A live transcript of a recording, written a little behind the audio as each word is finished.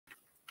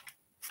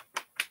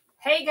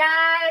Hey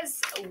guys,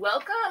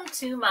 welcome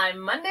to my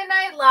Monday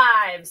Night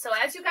Live. So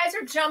as you guys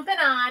are jumping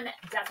on,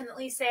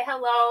 definitely say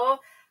hello.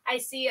 I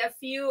see a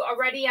few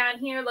already on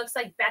here. Looks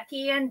like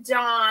Becky and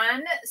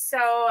Dawn.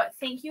 So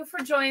thank you for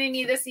joining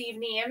me this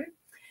evening.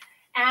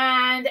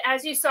 And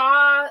as you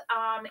saw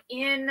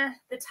in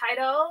the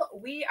title,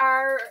 we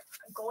are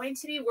going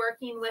to be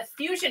working with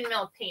Fusion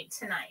Milk Paint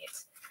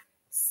tonight.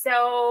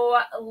 So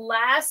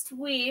last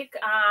week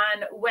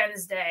on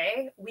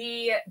Wednesday,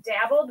 we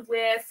dabbled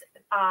with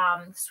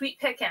Sweet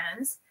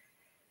Pickens.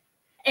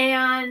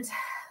 And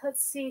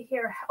let's see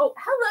here. Oh,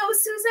 hello,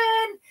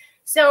 Susan.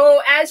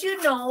 So as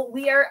you know,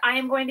 I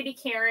am going to be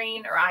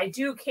carrying, or I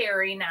do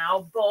carry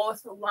now,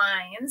 both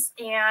lines.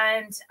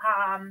 And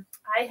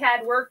I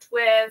had worked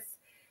with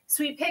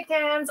Sweet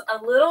Pickens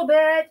a little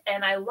bit,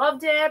 and I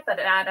loved it, but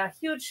at a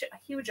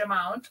huge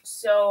amount.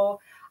 So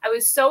I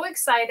was so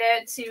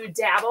excited to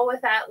dabble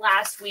with that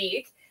last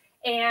week,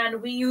 and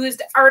we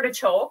used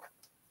artichoke.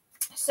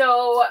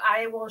 So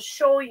I will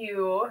show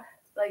you,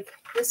 like,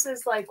 this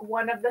is like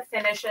one of the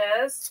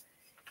finishes.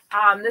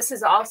 This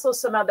is also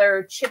some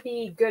other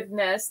chippy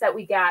goodness that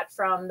we got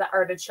from the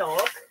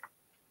artichoke.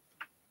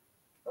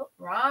 Oh,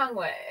 wrong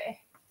way.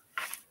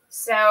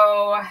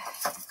 So,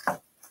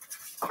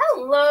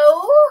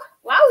 hello.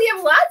 Wow, we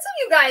have lots of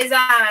you guys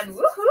on.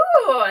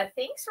 Woohoo!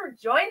 Thanks for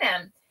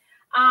joining.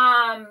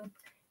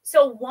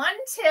 So one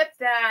tip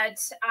that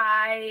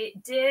I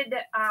did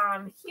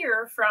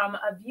hear from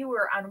a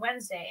viewer on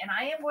Wednesday, and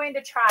I am going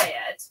to try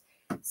it.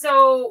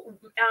 So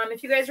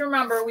if you guys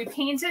remember, we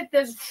painted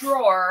this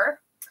drawer.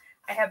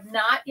 I have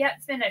not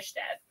yet finished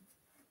it.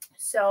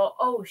 So,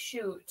 oh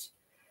shoot.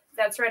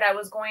 That's right. I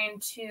was going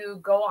to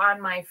go on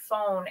my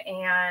phone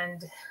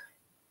and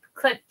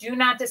click do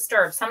not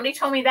disturb. Somebody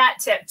told me that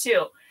tip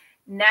too.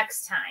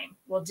 Next time.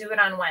 We'll do it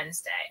on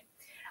Wednesday.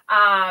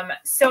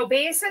 So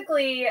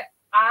basically,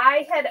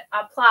 I had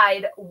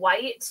applied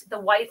the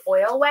white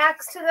oil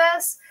wax to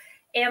this,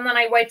 and then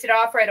I wiped it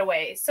off right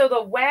away. So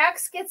the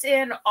wax gets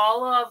in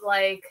all of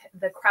like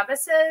the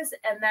crevices,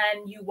 and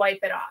then you wipe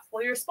it off.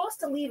 Well, you're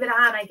supposed to leave it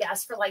on, I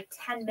guess, for like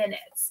 10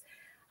 minutes.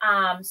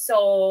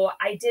 So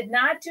I did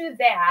not do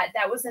that.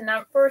 That was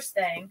the first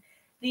thing.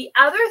 The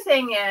other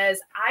thing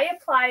is I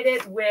applied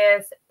it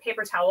with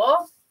paper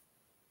towel,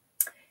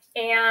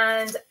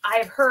 and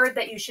I've heard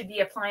that you should be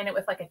applying it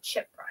with like a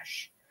chip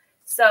brush.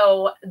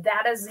 So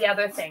that is the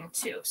other thing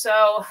too.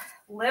 So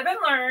live and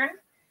learn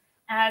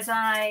as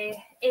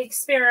I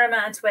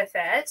experiment with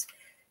it.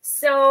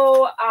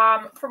 So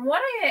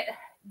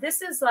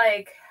this is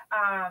like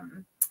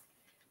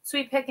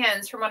Sweet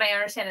Pickens, from what I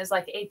understand, is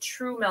like a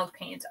true milk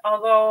paint.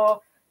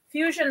 Although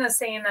Fusion is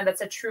saying that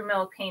it's a true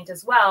milk paint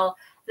as well.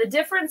 The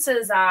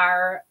differences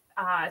are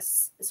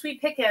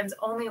Sweet Pickens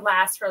only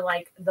lasts for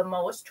like the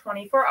most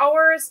 24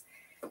 hours.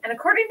 And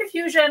according to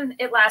Fusion,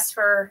 it lasts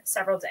for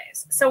several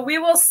days. So we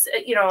will,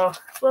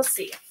 we'll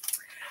see.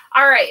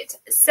 All right.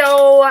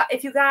 So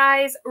if you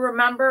guys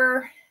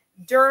remember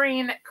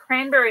during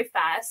Cranberry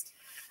Fest,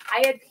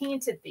 I had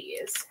painted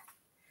these.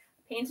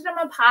 Painted them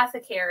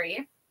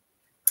apothecary.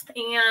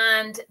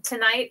 And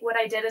tonight what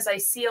I did is I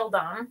sealed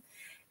them.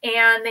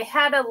 And they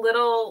had a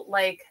little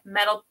like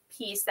metal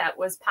piece that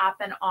was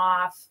popping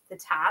off the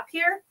top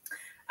here.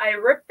 I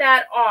ripped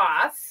that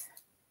off.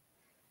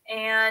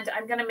 And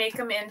I'm going to make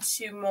them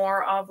into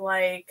more of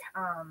like,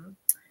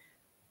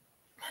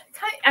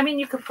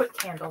 you could put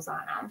candles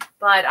on them,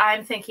 but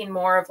I'm thinking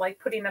more of like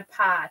putting a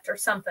pot or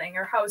something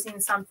or housing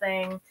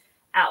something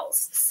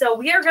else. So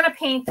we are going to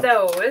paint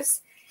those,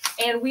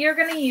 and we are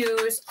going to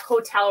use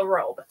Hotel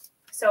Robe.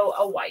 So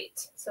a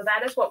white. So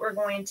that is what we're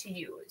going to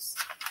use.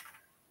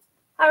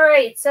 All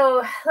right.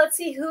 So let's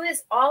see who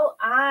is all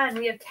on.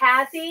 We have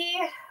Kathy.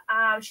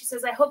 She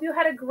says, I hope you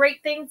had a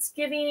great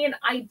Thanksgiving.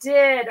 I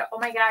did. Oh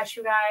my gosh,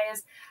 you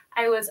guys.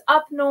 I was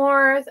up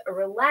north,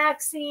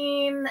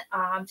 relaxing,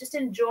 just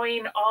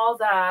enjoying all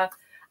the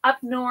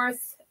up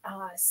north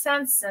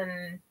scents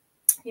and,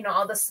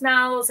 all the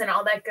smells and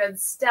all that good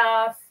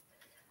stuff.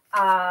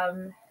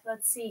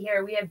 Let's see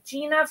here. We have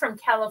Gina from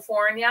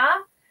California.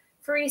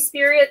 Free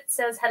Spirit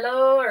says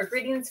hello or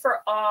greetings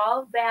for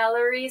all.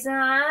 Valerie's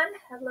on.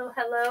 Hello,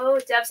 hello.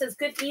 Deb says,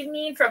 good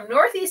evening from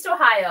Northeast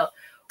Ohio,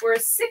 where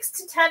 6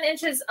 to 10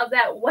 inches of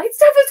that white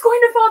stuff is going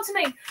to fall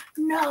tonight.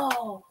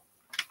 No,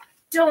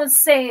 don't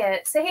say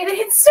it. Say it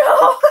ain't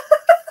so.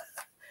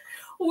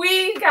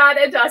 We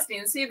got a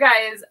dusting. So you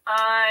guys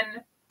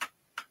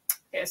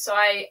okay, so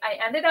I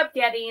ended up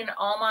getting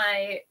all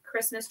my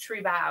Christmas tree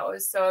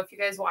boughs. So if you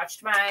guys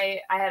watched I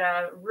had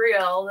a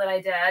reel that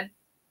I did.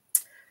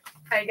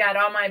 I got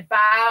all my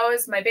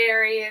boughs, my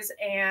berries,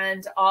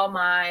 and all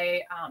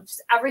my,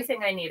 just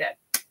everything I needed,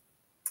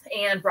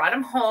 and brought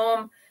them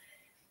home.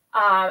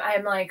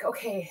 I'm like,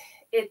 okay,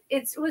 it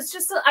was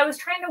just, I was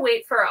trying to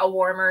wait for a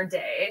warmer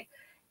day.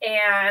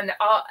 And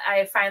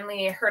I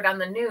finally heard on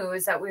the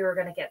news that we were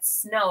going to get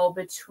snow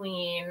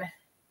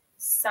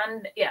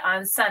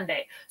on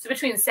Sunday. So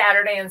between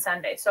Saturday and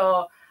Sunday.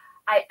 So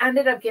I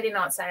ended up getting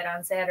outside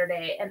on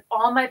Saturday, and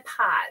all my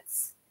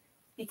pots,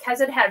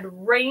 because it had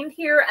rained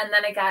here and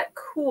then it got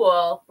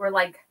cool, were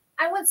like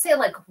I would say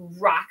like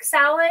rock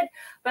solid,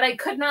 but I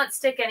could not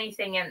stick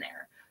anything in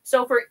there.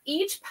 So for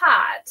each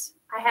pot,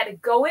 I had to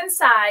go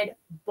inside,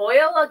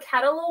 boil a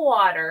kettle of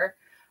water,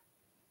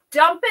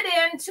 dump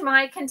it into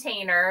my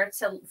container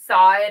to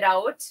thaw it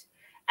out,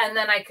 and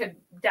then I could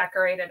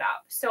decorate it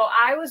up. So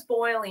I was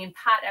boiling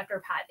pot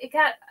after pot. It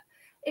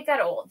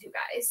got old, you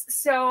guys.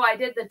 So I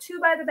did the 2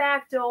 by the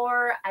back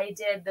door. I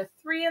did the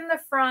 3 in the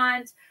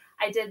front.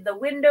 I did the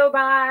window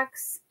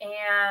box,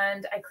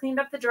 and I cleaned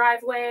up the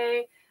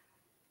driveway,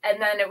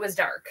 and then it was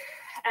dark.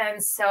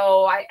 And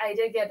so I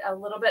did get a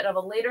little bit of a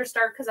later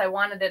start because I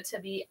wanted it to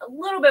be a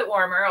little bit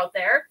warmer out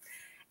there.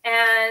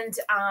 And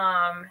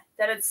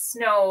then it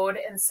snowed.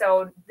 And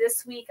so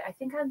this week, I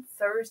think on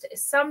Thursday,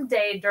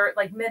 someday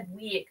like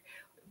midweek,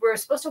 we're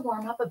supposed to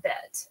warm up a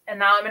bit. And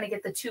now I'm going to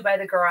get the 2 by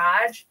the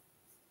garage.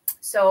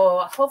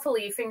 So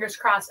hopefully, fingers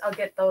crossed, I'll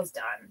get those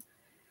done.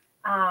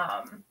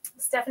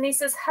 Stephanie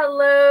says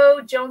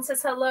hello. Joan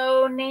says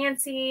hello.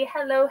 Nancy,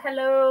 hello,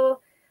 hello.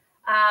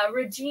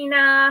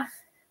 Regina.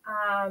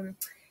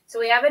 So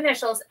we have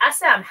initials.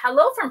 SM,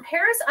 hello from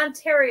Paris,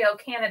 Ontario,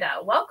 Canada.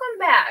 Welcome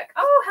back.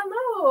 Oh,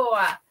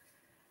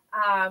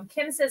 hello.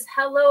 Kim says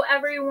hello,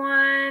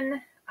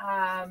 everyone.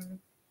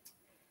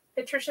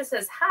 Patricia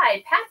says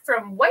hi. Pat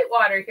from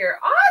Whitewater here.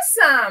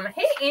 Awesome.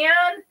 Hey,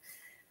 Anne.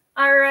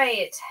 All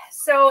right.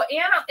 So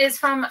Anne is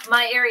from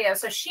my area,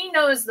 so she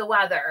knows the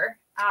weather.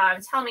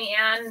 Tell me,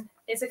 Anne,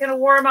 is it going to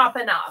warm up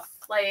enough,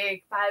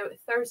 like by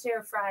Thursday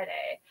or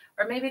Friday,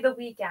 or maybe the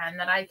weekend,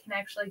 that I can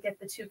actually get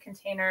the 2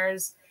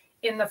 containers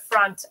in the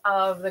front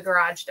of the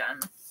garage done?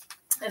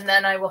 And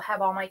then I will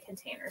have all my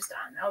containers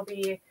done. I'll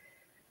be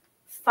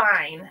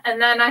fine. And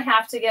then I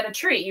have to get a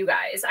tree, you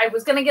guys. I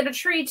was going to get a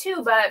tree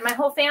too, but my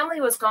whole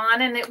family was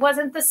gone and it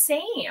wasn't the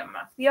same.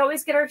 We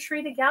always get our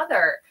tree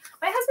together.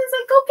 My husband's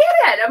like, go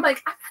get it. I'm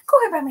like, I'm not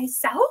going by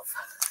myself.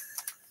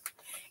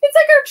 It's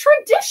like our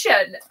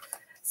tradition.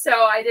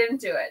 So I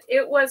didn't do it.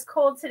 It was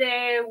cold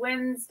today.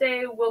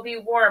 Wednesday will be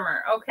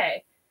warmer.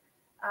 Okay.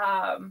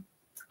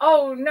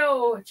 Oh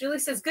no. Julie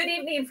says, good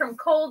evening from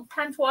cold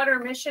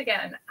Pentwater,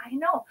 Michigan. I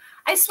know.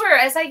 I swear,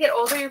 as I get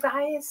older, you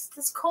guys,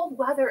 this cold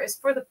weather is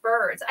for the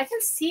birds. I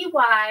can see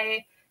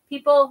why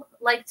people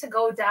like to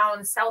go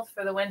down south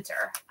for the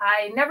winter.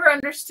 I never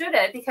understood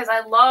it because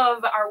I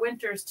love our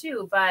winters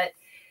too, but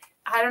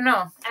I don't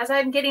know. As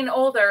I'm getting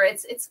older,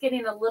 it's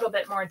getting a little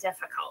bit more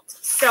difficult.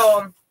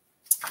 So,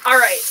 all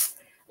right.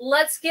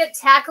 Let's get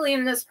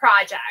tackling this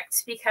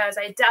project because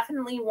I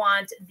definitely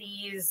want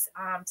these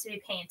to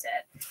be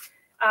painted.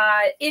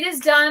 It is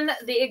done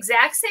the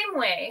exact same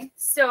way.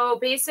 So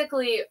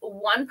basically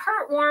 1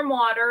 part warm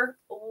water,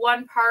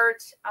 1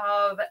 part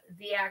of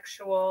the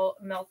actual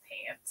milk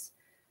paint.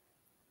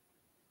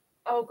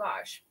 Oh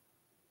gosh.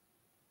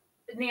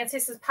 Nancy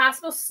says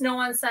possible snow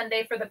on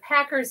Sunday for the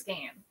Packers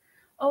game.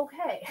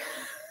 Okay.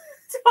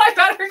 So I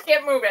better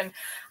get moving.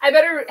 I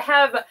better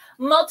have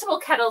multiple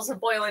kettles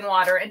of boiling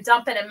water and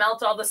dump it and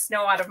melt all the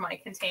snow out of my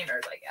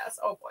containers, I guess.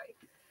 Oh boy.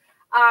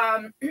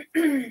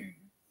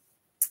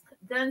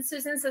 Then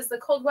Susan says the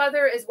cold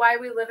weather is why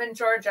we live in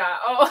Georgia.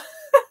 Oh,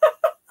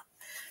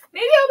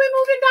 maybe I'll be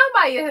moving down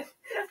by you,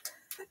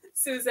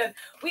 Susan.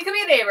 We could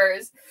be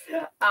neighbors.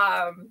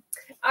 All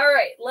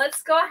right,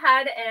 let's go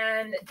ahead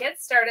and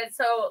get started.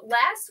 So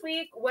last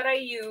week, what I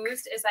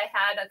used is I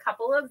had a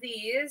couple of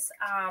these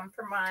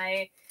for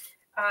my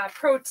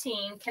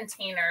protein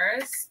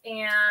containers,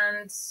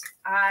 and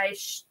I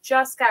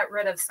just got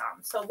rid of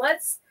some. So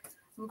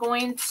I'm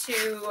going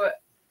to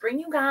bring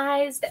you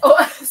guys.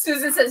 Oh,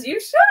 Susan says you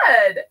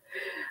should.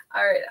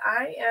 All right,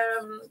 I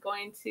am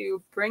going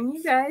to bring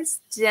you guys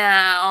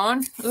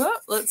down. Oh,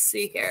 let's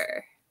see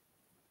here.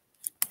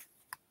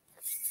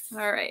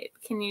 All right,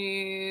 can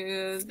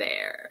you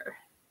there?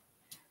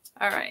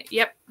 All right,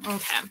 yep,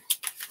 okay.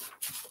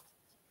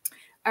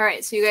 All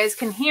right, so you guys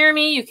can hear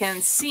me, you can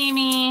see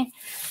me,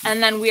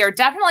 and then we are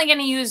definitely going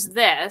to use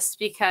this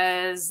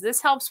because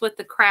this helps with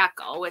the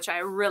crackle, which I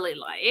really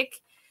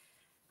like.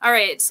 All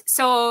right,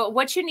 so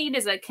what you need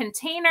is a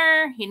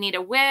container. You need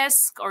a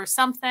whisk or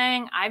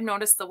something. I've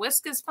noticed the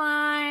whisk is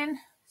fine,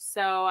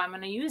 so I'm going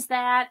to use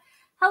that.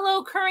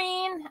 Hello,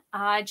 Corrine.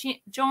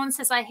 Joan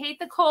says, I hate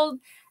the cold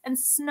and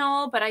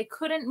snow, but I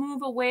couldn't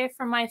move away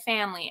from my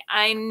family.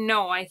 I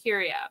know, I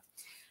hear ya.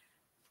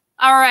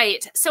 All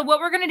right, so what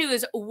we're going to do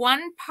is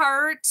 1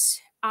 part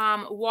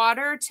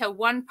water to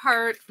 1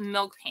 part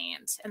milk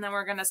paint, and then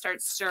we're going to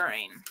start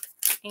stirring.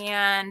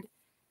 And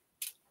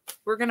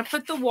we're going to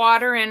put the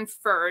water in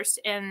first.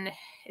 And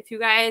if you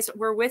guys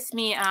were with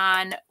me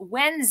on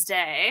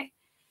Wednesday,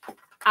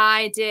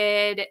 I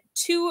did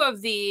 2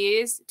 of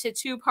these to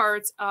 2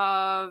 parts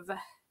of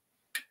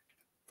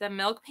the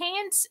milk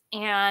paint,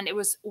 and it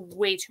was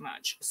way too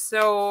much.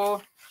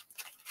 So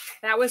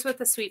that was with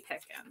the sweet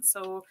pickin'.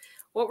 So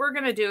what we're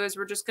going to do is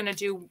we're just going to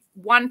do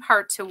 1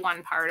 part to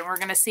 1 part, and we're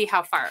going to see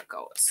how far it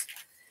goes.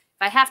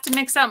 If I have to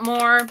mix up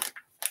more,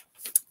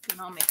 then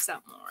I'll mix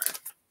up more.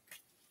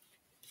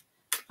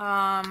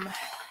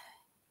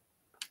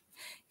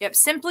 Yep,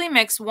 simply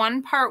mix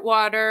 1 part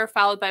water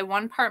followed by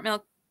 1 part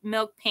milk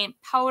milk paint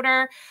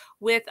powder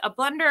with a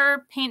blender,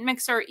 paint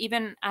mixer, or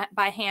even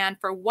by hand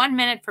for 1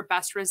 minute for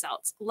best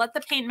results. Let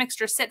the paint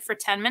mixture sit for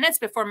 10 minutes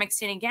before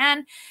mixing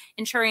again,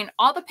 ensuring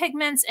all the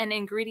pigments and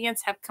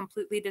ingredients have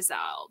completely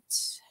dissolved.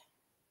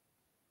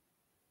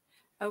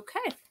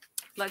 Okay,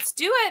 let's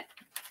do it.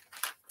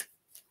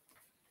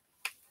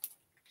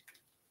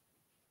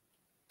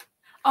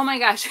 Oh my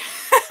gosh.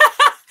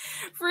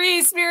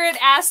 Free Spirit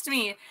asked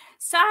me,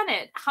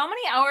 Sonnet, how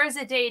many hours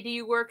a day do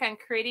you work on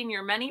creating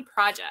your many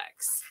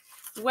projects?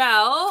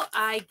 Well,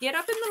 I get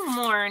up in the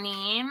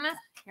morning.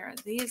 Here,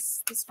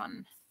 this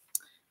one.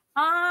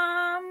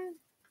 I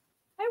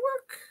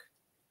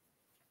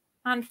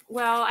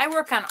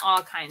work on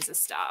all kinds of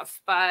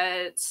stuff,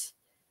 but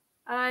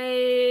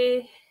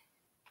I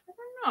don't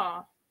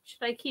know.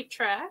 Should I keep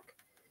track?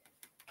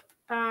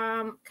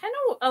 Kind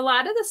of a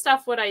lot of the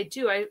stuff what I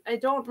do, I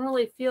don't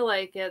really feel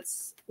like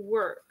it's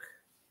work.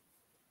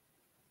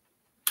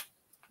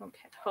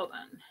 Okay, hold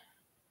on.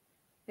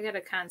 I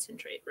gotta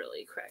concentrate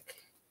really quick.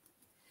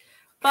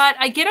 But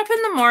I get up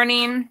in the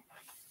morning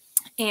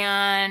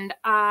and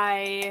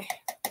I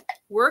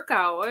work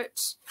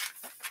out,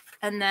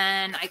 and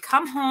then I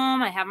come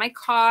home, I have my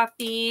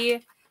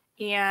coffee,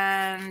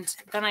 and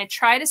then I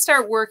try to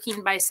start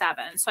working by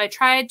 7. So I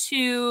try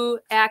to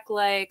act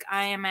like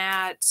I am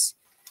at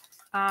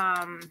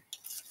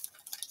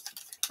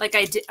like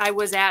I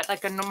was at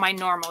like my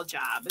normal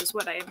job is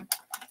what I'm.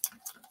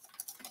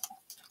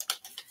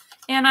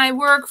 And I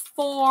work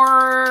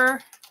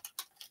for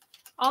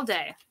all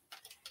day.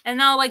 And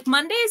now like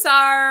Mondays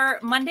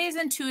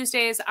and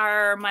Tuesdays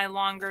are my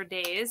longer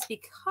days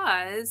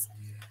because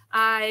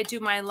I do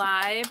my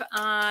live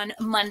on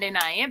Monday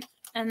night.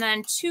 And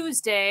then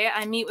Tuesday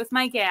I meet with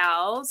my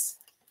gals,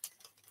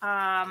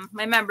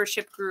 my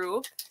membership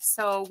group.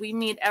 So we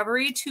meet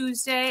every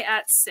Tuesday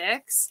at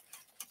 6.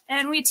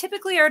 And we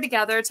typically are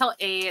together till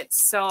 8.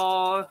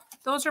 So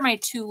those are my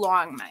 2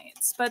 long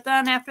nights. But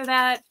then after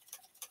that,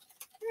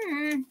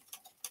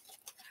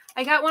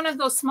 I got one of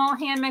those small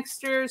hand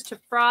mixers to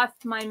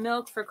froth my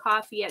milk for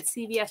coffee at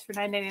CVS for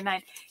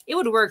 $9.99. It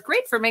would work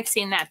great for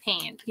mixing that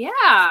paint.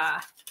 Yeah.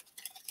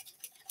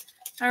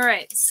 All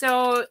right.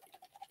 So it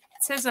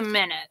says a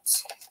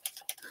minute.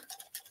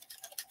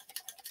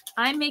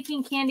 I'm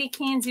making candy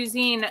canes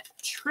using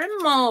trim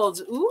molds.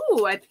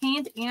 Ooh, I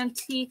paint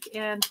antique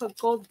and put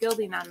gold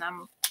gilding on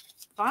them.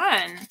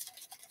 Fun.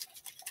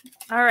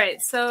 All right.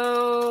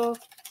 So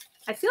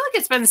I feel like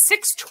it's been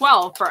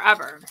 6:12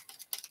 forever.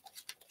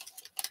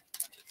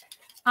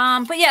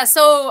 But yeah,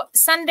 so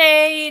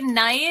Sunday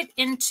night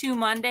into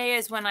Monday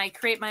is when I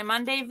create my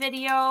Monday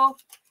video.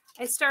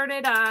 I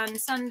started on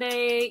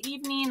Sunday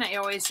evening. I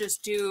always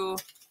just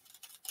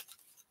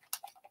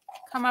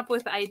come up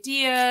with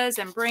ideas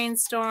and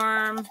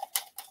brainstorm.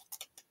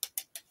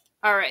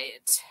 All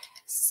right,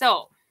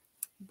 so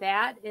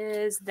that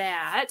is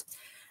that.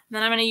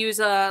 Then I'm going to use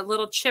a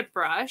little chip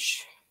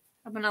brush.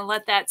 I'm going to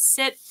let that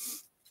sit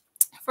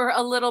for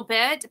a little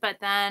bit, but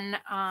then,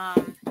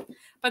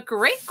 but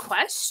great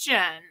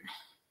question.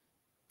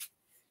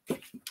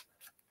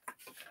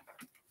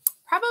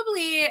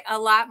 Probably a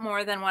lot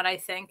more than what I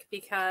think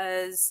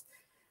because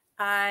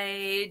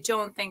I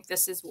don't think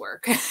this is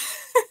work.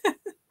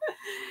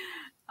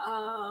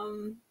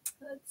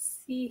 Let's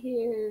see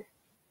here.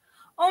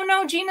 Oh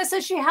no, Gina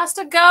says she has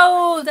to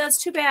go.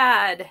 That's too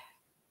bad.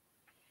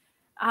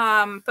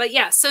 But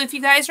yeah, so if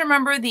you guys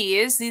remember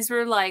these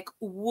were like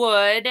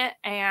wood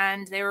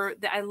and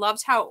I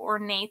loved how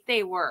ornate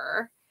they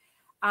were.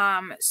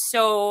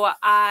 So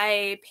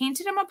I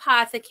painted them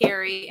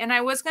apothecary and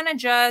I was going to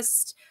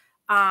just,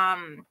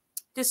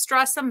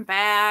 distress them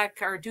back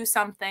or do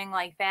something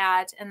like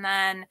that. And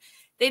then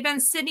they've been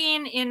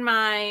sitting in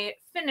my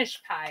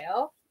finish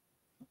pile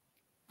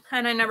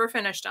and I never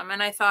finished them.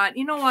 And I thought,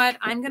 you know what,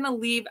 I'm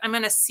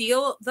going to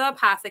seal the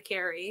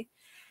apothecary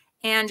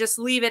and just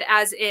leave it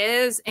as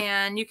is.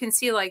 And you can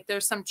see like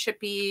there's some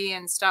chippy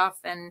and stuff.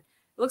 And it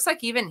looks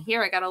like even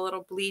here I got a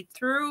little bleed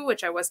through,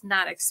 which I was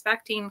not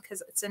expecting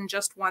because it's in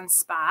just one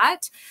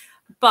spot.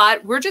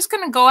 But we're just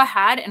going to go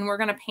ahead and we're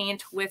going to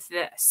paint with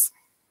this.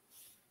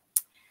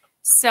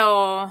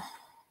 So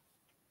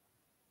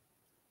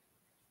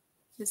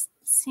this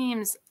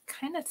seems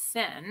kind of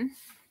thin,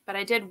 but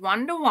I did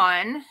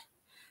 1-to-1.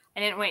 I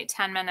didn't wait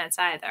 10 minutes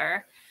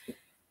either.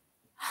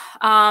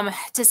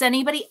 Does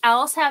anybody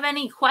else have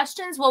any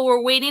questions while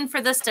we're waiting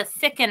for this to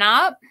thicken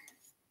up?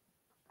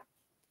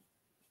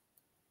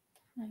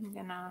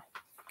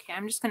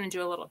 I'm just going to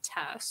do a little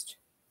test.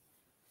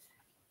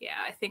 Yeah,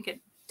 I think it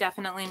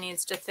definitely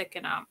needs to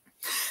thicken up.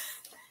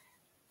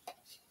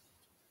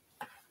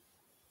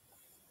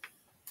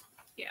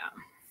 Yeah.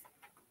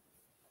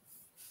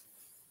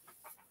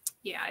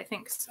 Yeah, I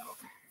think so.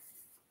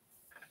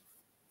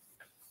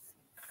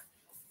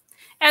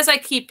 As I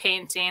keep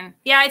painting.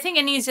 Yeah, I think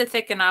it needs to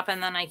thicken up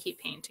and then I keep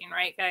painting,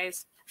 right,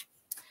 guys?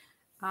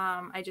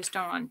 I just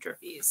don't want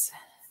drippies.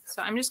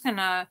 So I'm just going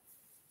to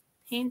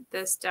paint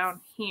this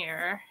down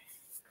here.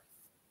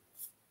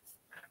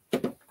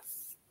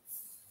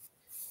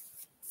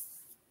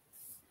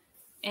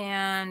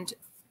 And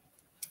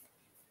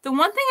The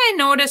one thing I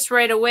noticed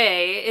right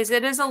away is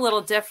it is a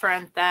little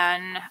different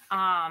than,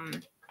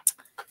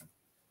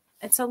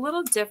 it's a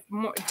little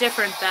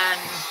different than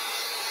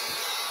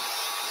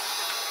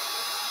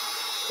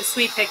the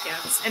Sweet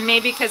Pickens. And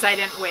maybe because I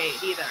didn't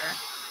wait either.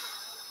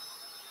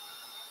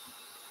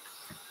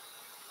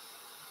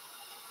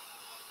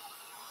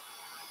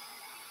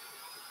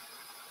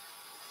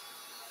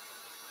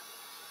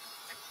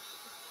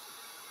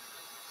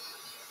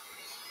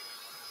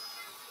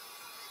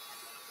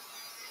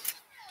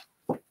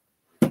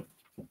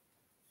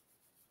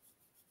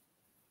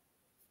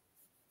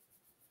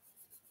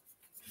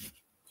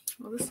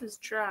 Well, this is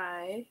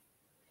dry,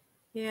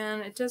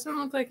 and it doesn't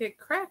look like it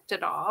cracked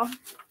at all.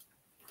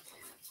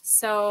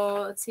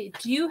 So let's see.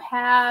 Do you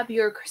have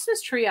your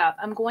Christmas tree up?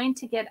 I'm going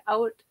to get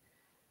out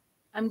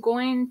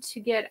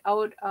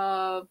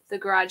of the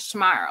garage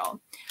tomorrow.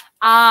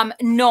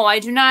 No, I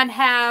do not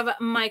have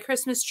my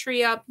Christmas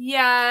tree up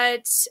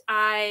yet.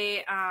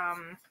 I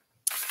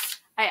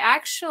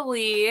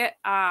actually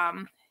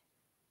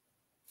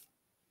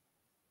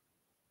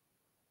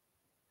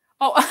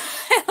oh,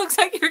 it looks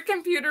like your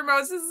computer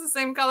mouse is the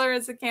same color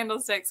as the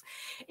candlesticks.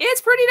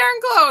 It's pretty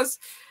darn close.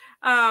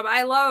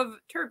 I love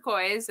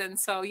turquoise, and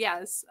so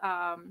yes,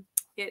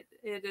 it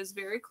is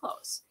very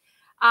close.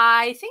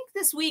 I think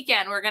this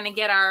weekend we're going to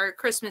get our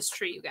Christmas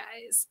tree, you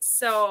guys.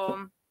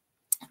 So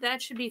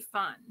that should be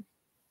fun.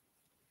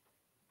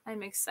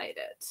 I'm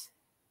excited.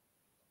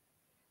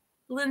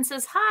 Lynn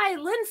says, hi,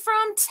 Lynn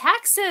from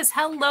Texas.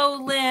 Hello,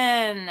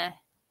 Lynn.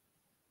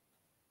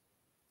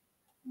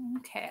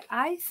 Okay,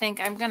 I think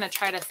I'm going to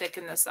try to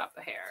thicken this up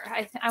a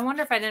hair. I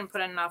wonder if I didn't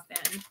put enough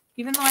in.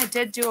 Even though I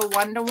did do a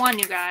 1-to-1,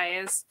 you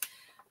guys.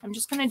 I'm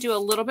just going to do a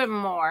little bit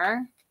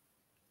more.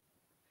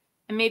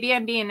 And maybe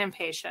I'm being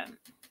impatient.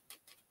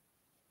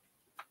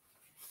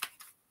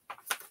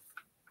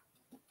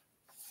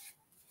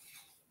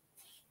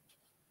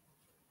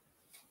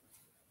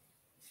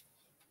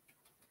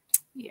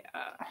 Yeah.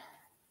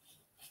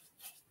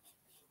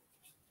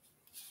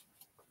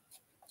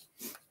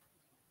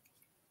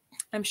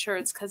 I'm sure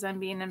it's because I'm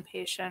being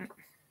impatient.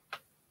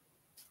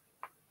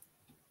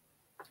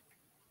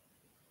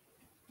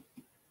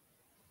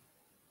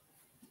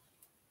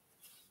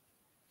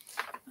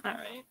 All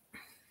right.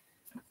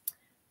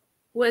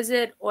 Was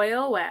it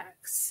oil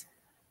wax?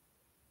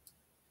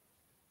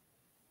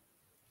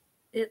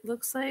 It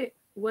looks like,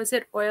 was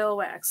it oil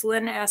wax?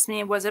 Lynn asked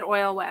me, was it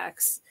oil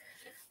wax?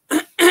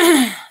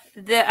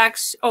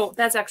 Oh,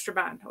 that's extra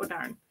bond. Oh,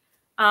 darn.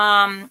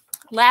 On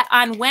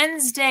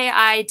Wednesday,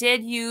 I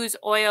did use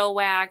oil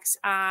wax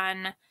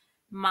on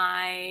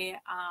my,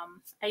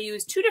 I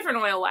used 2 different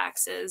oil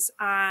waxes.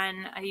 I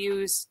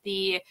used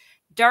the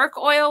dark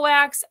oil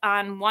wax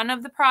on one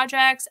of the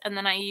projects, and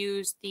then I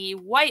used the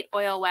white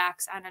oil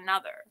wax on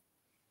another.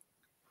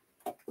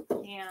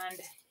 And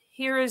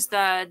here is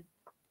the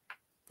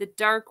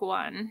dark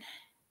one,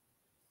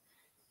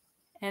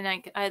 and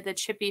I had the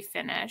chippy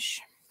finish.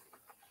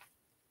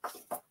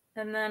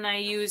 And then I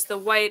use the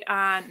white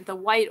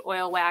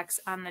oil wax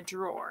on the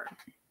drawer.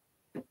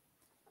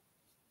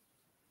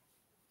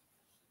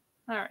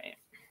 All right.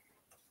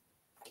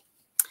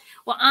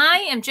 Well,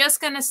 I am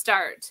just going to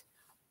start.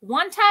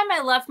 One time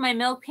I left my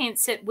milk paint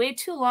sit way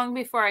too long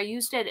before I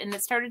used it, and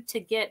it started to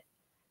get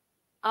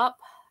up,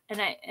 and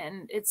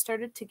it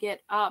started to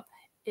get up.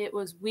 It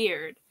was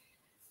weird.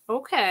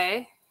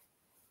 Okay.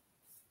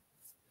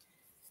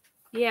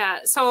 Yeah,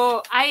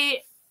 so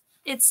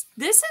this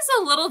is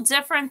a little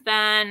different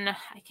than,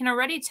 I can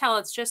already tell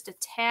it's just a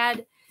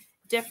tad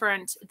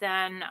different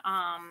than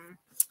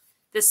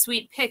the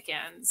Sweet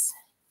Pickens.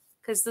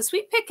 Because the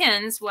Sweet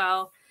Pickens,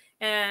 well,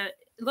 it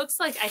looks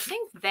like, I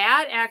think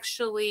that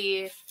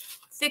actually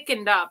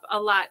thickened up a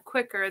lot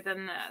quicker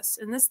than this.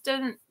 And this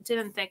didn't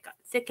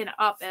thicken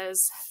up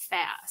as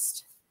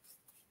fast.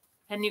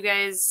 And you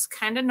guys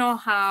kind of know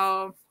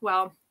how,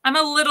 well, I'm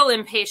a little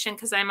impatient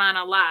because I'm on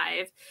a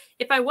live.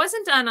 If I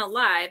wasn't on a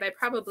live, I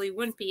probably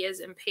wouldn't be as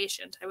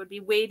impatient. I would be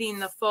waiting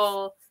the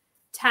full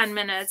 10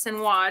 minutes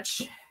and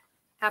watch.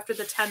 After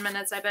the 10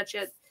 minutes, I bet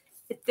you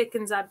it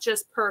thickens up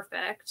just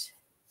perfect.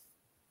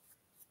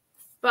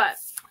 But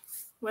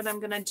what I'm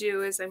going to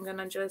do is I'm going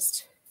to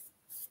just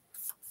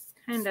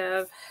kind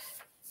of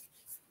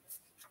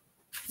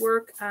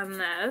work on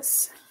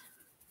this.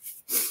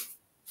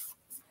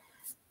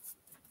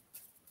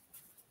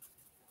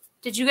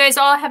 Did you guys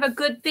all have a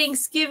good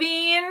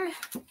Thanksgiving?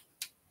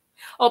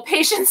 Oh,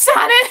 patience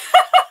on it.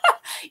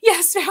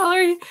 Yes,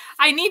 Valerie,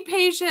 I need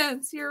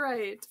patience. You're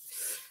right.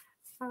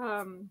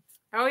 I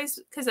always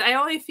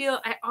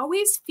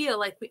feel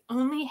like we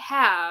only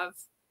have,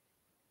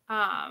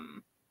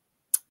 an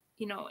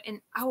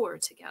hour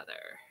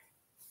together,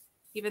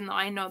 even though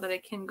I know that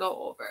it can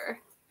go over.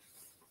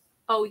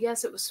 Oh,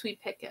 yes, it was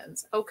Sweet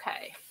Pickens.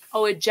 Okay.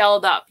 Oh, it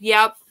gelled up.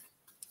 Yep.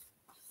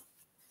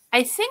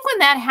 I think when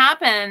that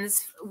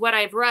happens, what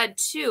I've read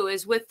too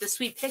is with the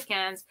Sweet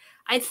Pickens,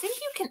 I think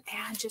you can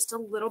add just a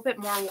little bit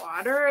more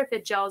water if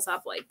it gels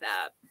up like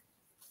that.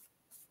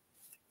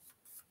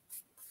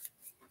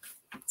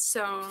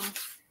 So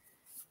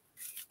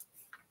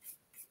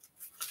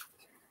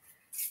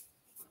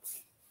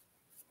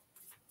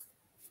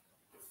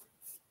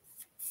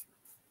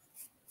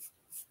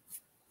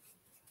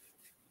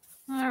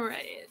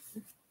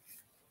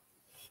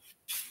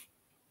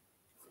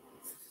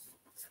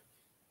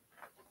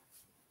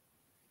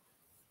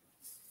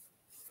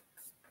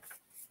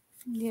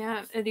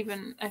Yeah,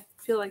 I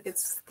feel like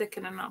it's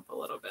thickening up a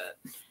little bit.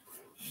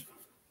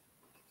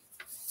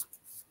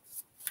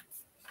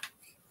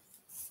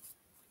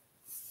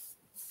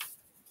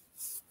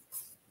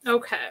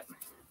 Okay.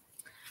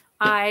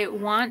 I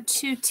want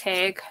to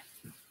take...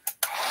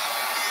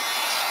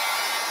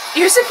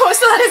 You're supposed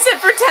to let it sit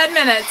for 10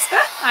 minutes.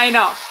 I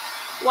know.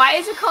 Why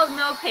is it called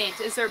milk paint?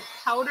 Is there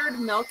powdered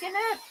milk in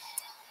it?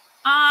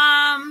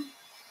 That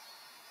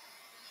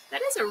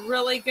is a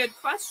really good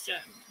question.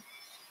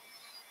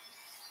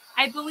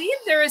 I believe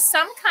there is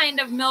some kind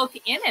of milk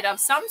in it of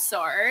some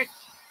sort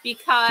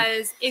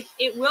because it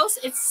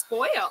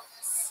spoils.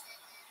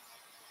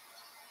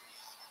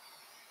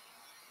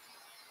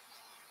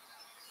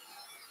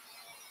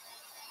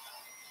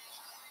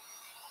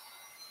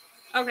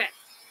 Okay.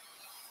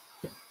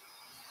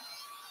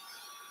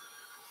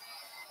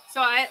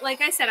 So like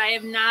I said, I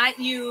have not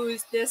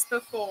used this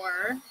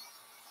before.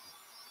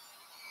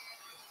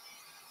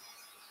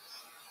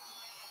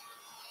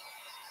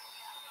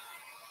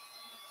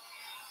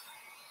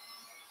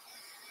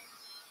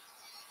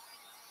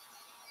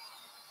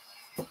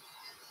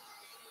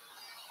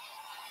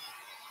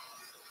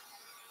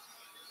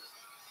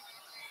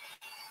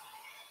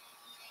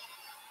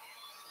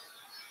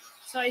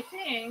 So I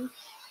think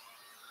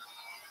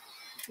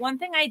one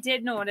thing I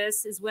did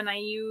notice is when I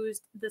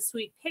used the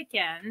sweet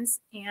pickins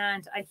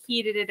and I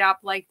heated it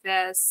up like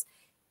this,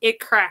 it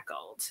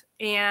crackled,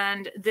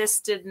 and this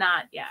did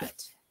not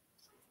yet.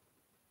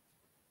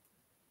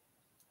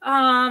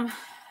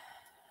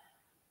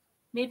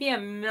 Maybe a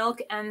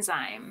milk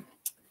enzyme.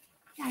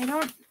 I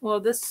don't, well,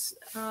 this,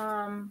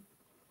 I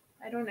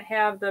don't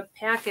have the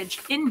package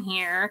in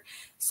here,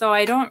 so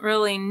I don't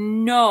really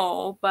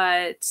know,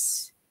 but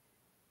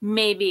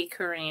maybe,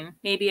 Corrine,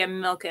 maybe a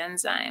milk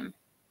enzyme.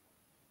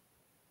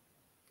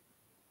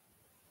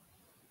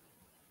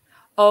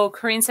 Oh,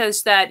 Corrine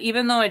says that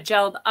even though it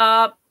gelled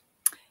up,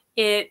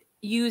 she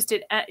used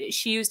it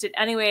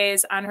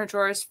anyways on her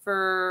drawers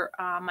for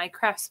my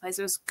craft supplies.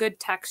 It was good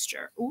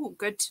texture. Ooh,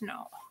 good to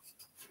know.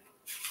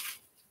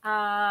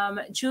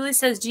 Julie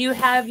says, do you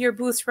have your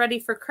booths ready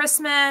for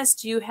Christmas?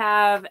 Do you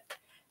have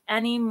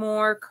any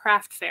more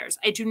craft fairs?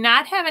 I do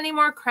not have any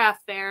more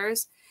craft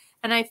fairs,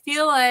 and I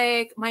feel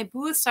like my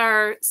booths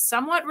are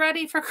somewhat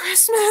ready for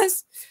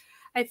Christmas.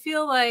 I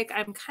feel like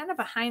I'm kind of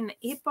behind the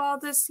 8 ball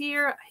this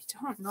year. I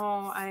don't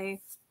know.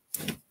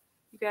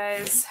 You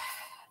guys,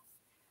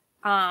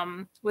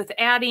 with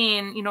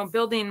adding,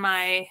 building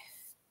my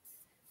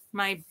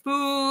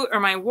booth or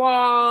my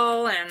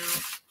wall and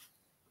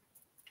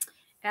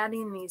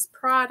adding these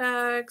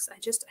products, I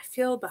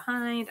feel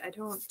behind.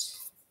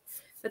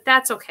 But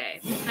that's okay.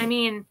 I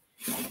mean,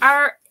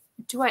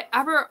 do I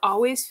ever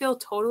always feel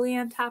totally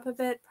on top of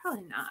it?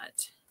 Probably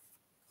not.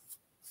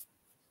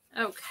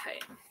 Okay.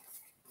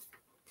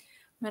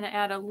 I'm going to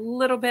add a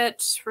little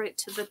bit right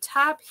to the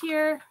top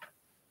here.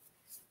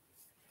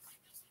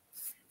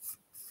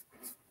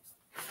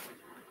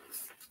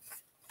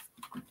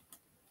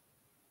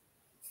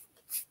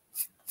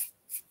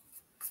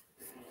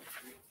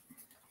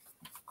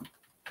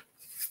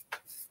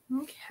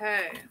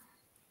 Okay.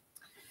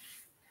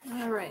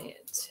 All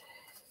right.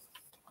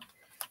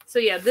 So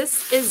yeah,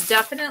 this is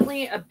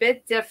definitely a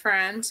bit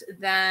different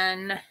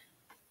than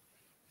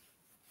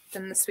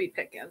the sweet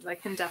pickins. I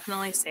can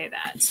definitely say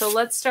that. So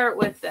let's start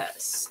with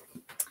this.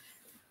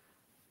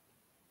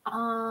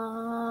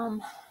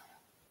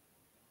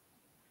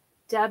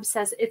 Deb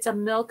says it's a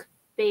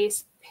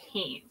milk-based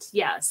paint.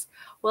 Yes.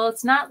 Well,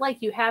 it's not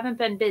like you haven't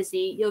been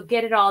busy. You'll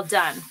get it all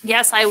done.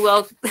 Yes, I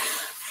will.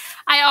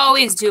 I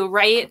always do,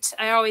 right?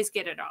 I always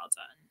get it all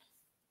done.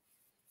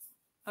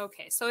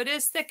 Okay, so it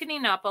is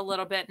thickening up a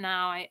little bit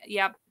now.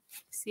 Yep.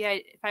 See,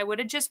 if I would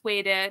have just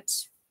waited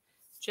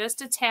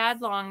just a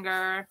tad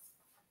longer.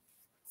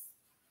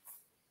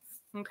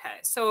 Okay,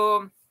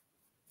 so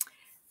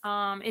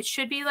it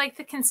should be like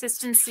the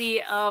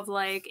consistency of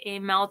like a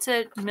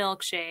melted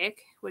milkshake,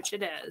 which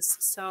it is.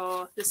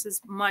 So this is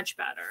much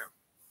better.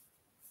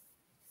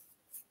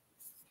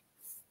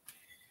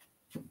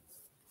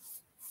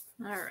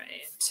 All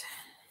right.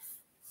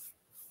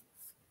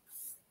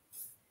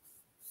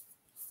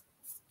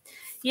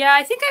 Yeah,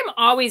 I think I'm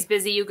always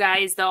busy, you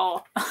guys,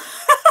 though. I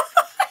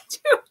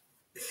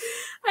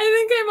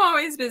think I'm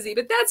always busy,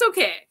 but that's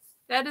okay.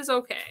 That is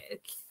okay.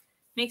 It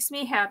makes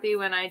me happy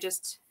when I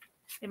just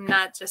am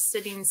not just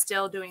sitting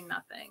still doing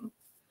nothing.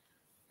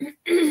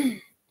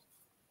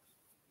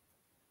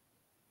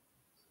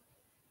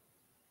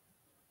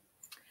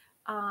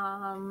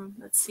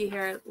 Let's see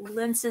here.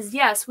 Lynn says,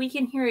 yes, we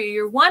can hear you.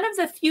 You're one of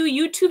the few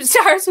YouTube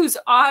stars whose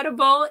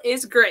audible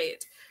is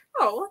great.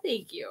 Oh, well,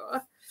 thank you.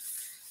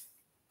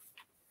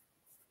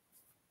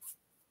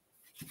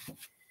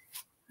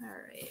 All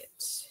right.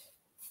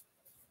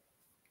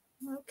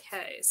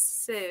 Okay,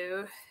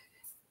 so,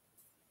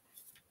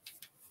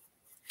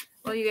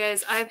 well, you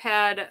guys, I've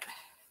had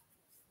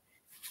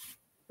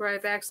where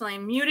I've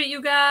accidentally muted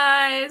you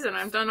guys, and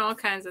I've done all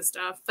kinds of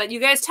stuff. But you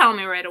guys tell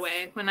me right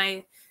away when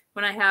I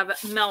have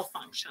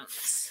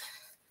malfunctions.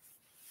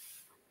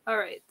 All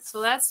right, so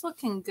that's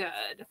looking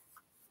good.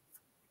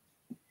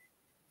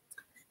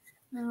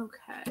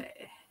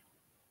 Okay.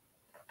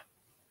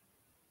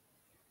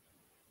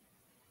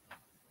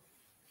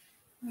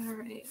 All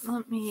right,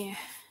 let me...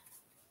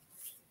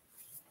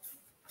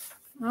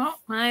 Oh,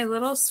 my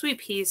little sweet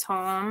pea's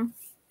home.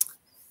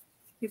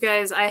 You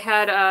guys, I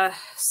had a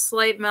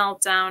slight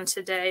meltdown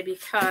today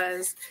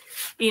because,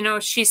 you know,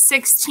 she's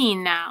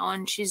 16 now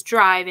and she's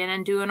driving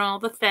and doing all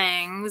the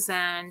things.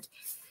 And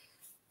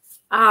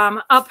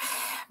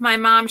my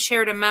mom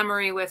shared a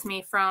memory with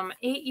me from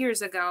 8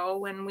 years ago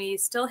when we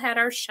still had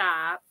our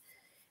shop.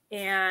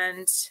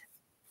 And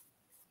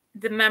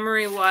the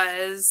memory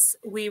was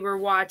we were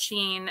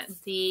watching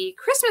the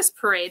Christmas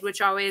parade, which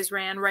always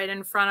ran right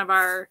in front of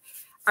our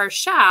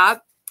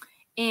shop.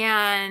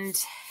 And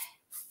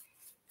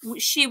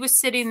she was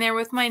sitting there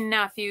with my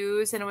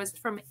nephews, and it was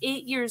from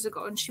 8 years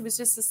ago. And she was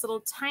just this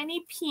little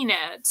tiny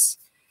peanut.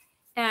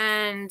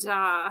 And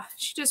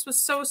she just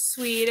was so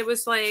sweet. It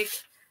was like,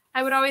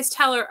 I would always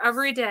tell her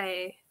every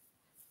day,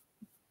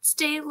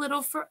 stay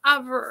little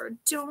forever.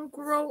 Don't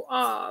grow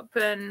up.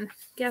 And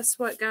guess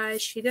what,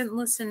 guys? She didn't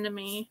listen to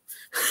me.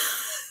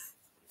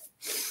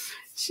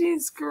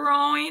 She's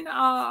growing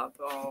up.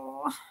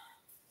 Oh,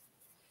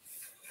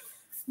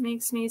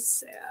 makes me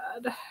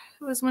sad.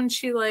 It was when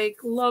she like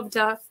loved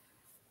to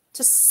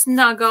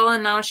snuggle,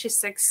 and now she's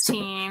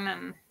 16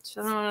 and she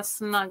doesn't want to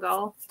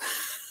snuggle.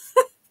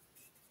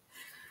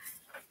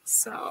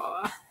 So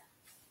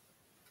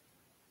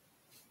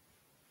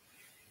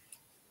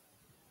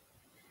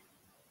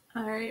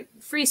all right.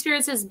 Free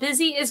Spirit says,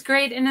 busy is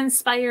great and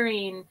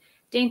inspiring.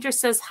 Danger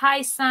says,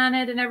 hi,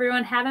 Sonnet and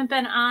everyone. Haven't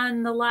been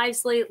on the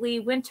lives lately.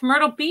 Went to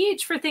Myrtle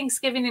Beach for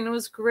Thanksgiving, and it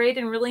was great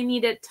and really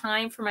needed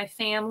time for my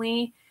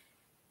family.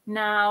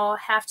 Now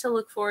have to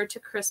look forward to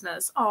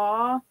Christmas.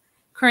 Aw.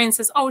 Corinne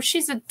says, oh,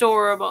 she's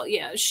adorable.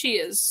 Yeah, she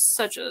is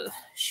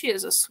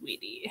a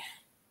sweetie.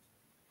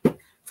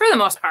 For the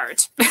most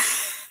part.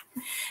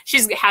 She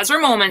has her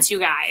moments, you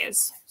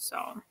guys.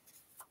 So,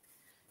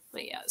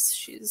 but yes,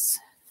 she's...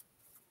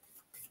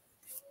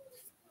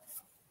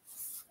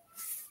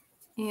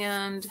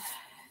 And,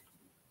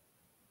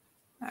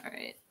 all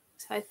right,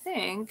 so I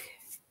think,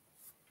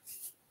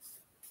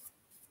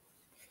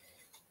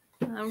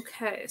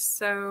 okay,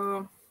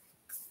 so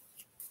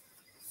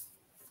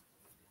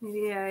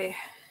maybe I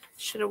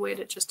should have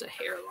waited just a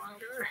hair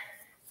longer.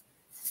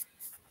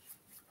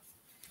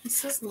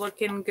 This is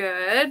looking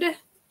good.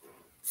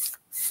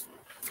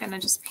 Gonna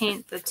just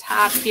paint the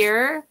top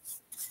here.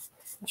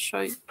 I'll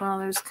show you, well,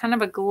 there's kind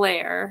of a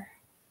glare.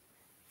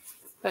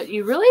 But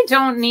you really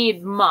don't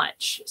need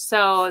much.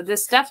 So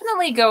this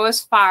definitely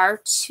goes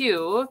far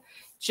too,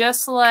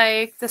 just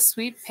like the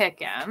Sweet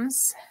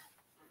Pickins.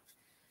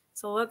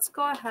 So let's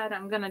go ahead.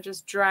 I'm going to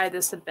just dry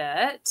this a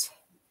bit.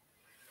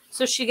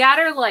 So she got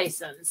her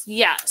license.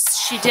 Yes,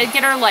 she did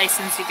get her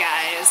license, you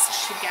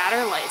guys. She got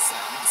her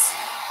license.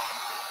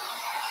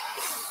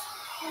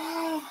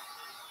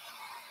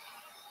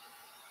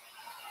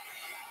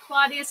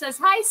 Claudia says,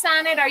 hi,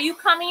 Sonnet. Are you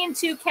coming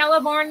to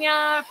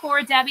California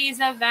for Debbie's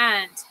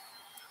event?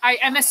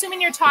 I'm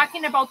assuming you're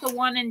talking about the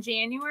one in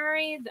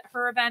January,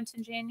 her event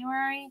in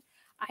January.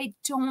 I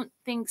don't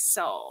think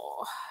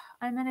so.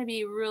 I'm going to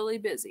be really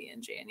busy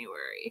in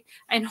January.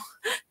 I know.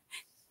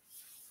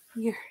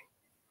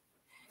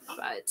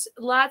 But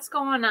lots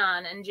going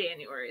on in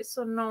January.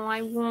 So no,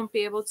 I won't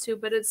be able to.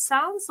 But it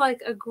sounds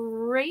like a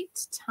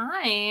great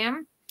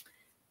time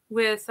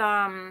with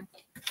the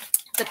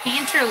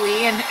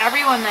Painterly and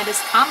everyone that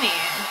is coming.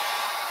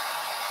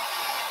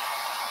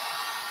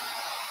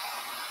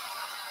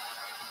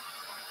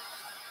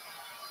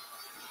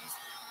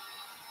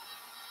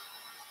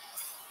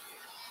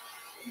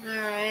 All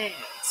right.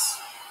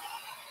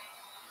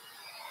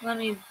 Let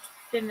me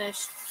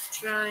finish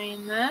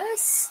drying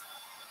this.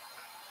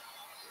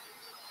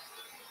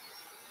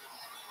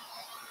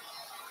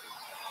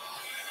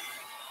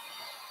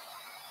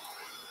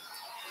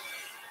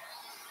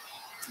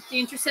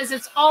 Danger says,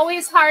 it's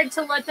always hard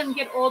to let them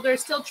get older,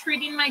 still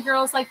treating my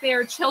girls like they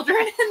are children.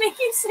 And they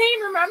keep saying,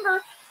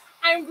 remember,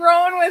 I'm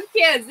growing with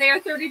kids. They are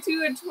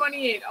 32 and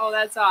 28. Oh,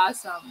 that's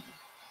awesome.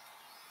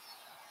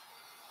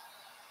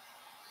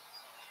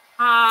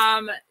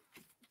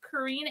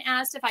 Corrine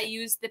asked if I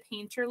used the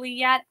Painterly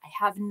yet. I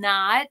have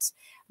not.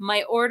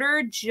 My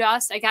order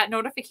I got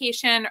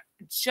notification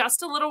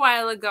just a little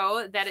while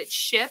ago that it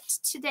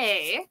shipped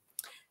today.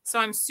 So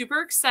I'm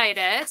super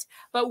excited,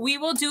 but we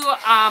will do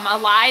a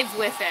live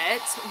with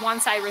it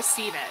once I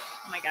receive it.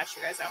 Oh my gosh,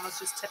 you guys, I almost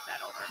just tipped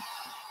that over.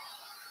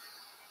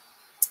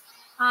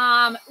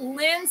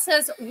 Lynn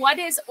says, what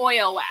is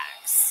oil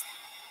wax?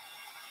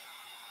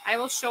 I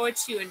will show it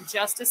to you in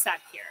just a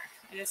sec here.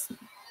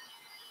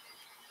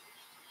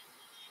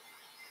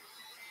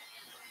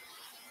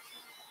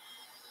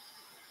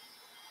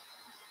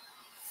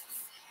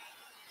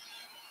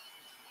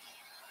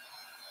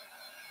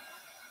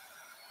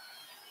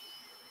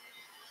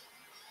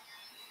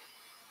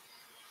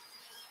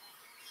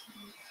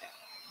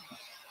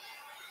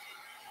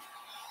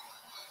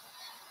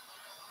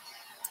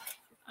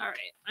 All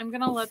right, I'm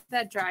going to let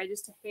that dry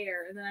just a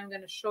hair, and then I'm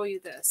going to show you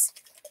this.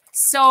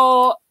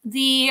 So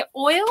the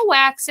oil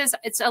wax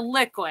it's a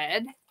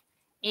liquid,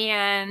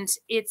 and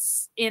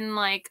it's in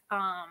like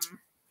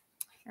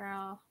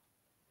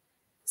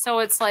so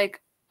it's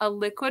like a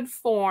liquid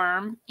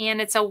form, and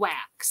it's a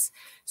wax.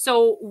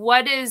 So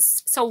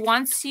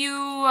once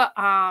you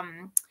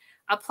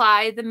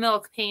apply the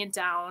milk paint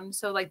down,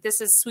 so like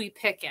this is Sweet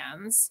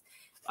Pickens.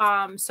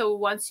 So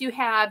once you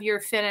have your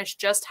finish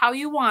just how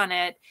you want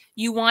it,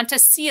 you want to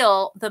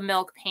seal the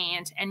milk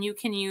paint, and you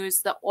can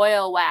use the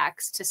oil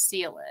wax to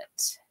seal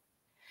it.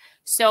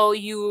 So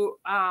you,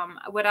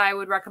 what I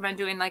would recommend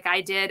doing, like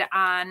I did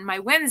on my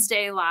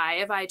Wednesday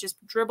live, I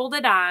just dribbled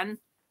it on,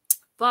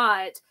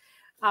 but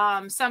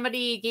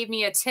somebody gave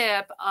me a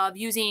tip of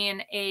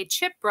using a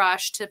chip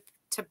brush to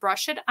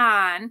brush it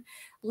on,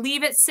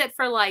 leave it sit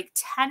for like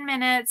 10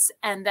 minutes,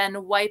 and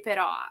then wipe it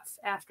off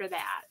after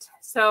that.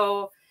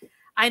 So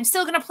I'm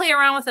still going to play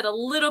around with it a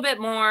little bit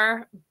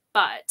more,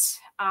 but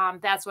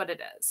that's what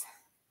it is.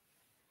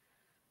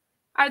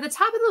 Are the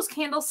top of those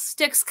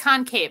candlesticks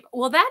concave?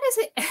 Well, that is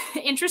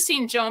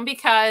interesting, Joan,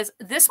 because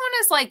this one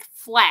is like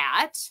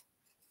flat.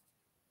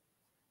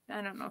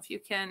 I don't know if you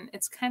can,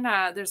 it's kind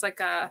of, there's like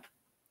a,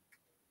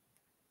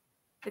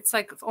 it's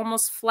like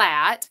almost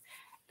flat.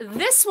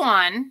 This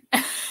one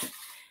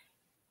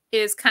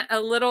is kind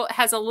of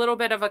has a little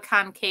bit of a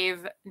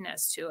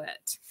concaveness to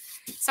it.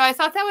 So I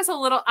thought that was a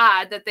little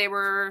odd that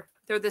they're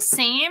the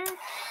same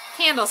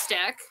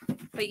candlestick,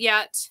 but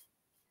yet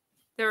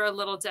they're a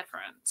little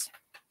different.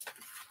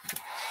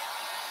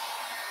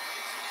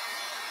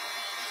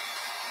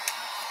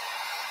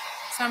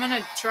 So I'm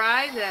going to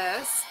dry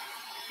this.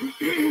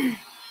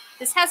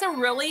 This has a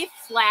really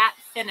flat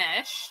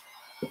finish.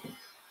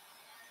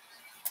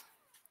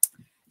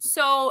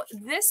 So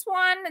this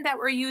one that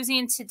we're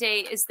using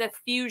today is the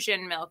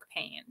Fusion Milk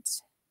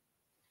Paint.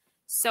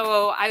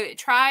 So I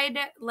tried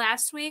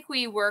last week,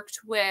 we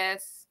worked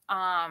with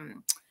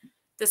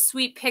the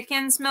Sweet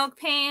Pickens Milk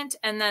Paint,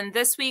 and then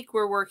this week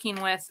we're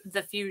working with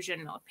the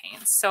Fusion Milk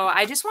Paint. So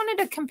I just wanted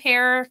to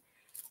compare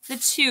the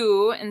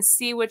two and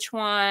see which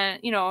one,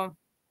 you know,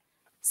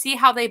 see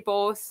how they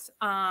both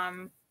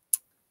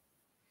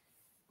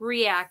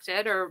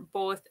reacted, or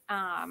both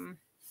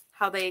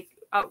how they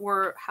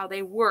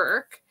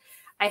work.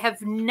 I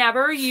have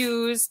never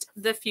used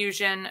the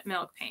Fusion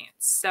Milk Paint,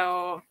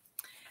 so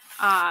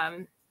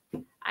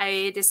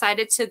I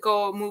decided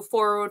to move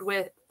forward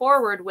with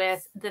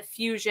the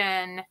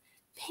Fusion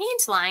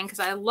paint line because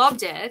I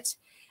loved it,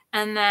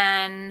 and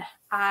then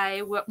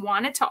I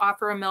wanted to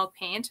offer a milk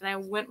paint, and I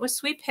went with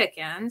Sweet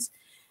Pickens,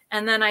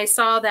 and then I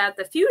saw that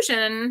the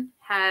Fusion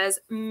has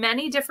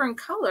many different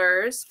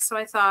colors, so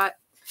I thought,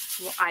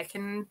 well, I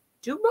can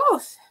do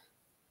both.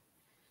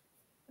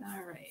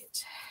 All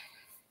right.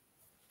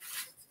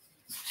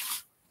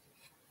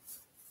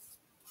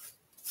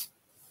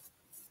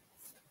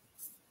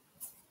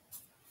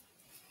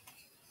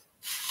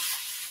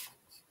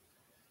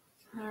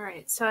 All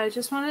right, so I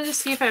just wanted to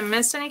see if I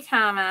missed any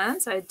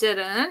comments. I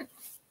didn't.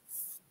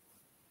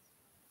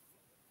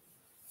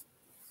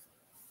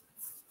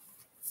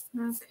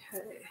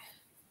 Okay.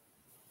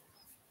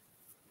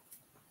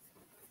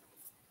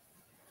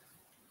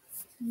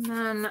 And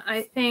then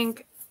I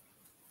think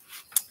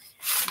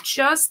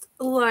just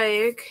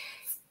like,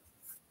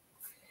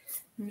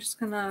 I'm just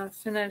going to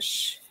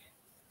finish.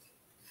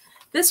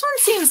 This one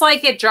seems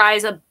like it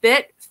dries a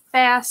bit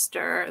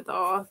faster,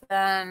 though,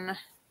 than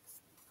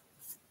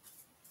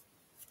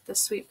the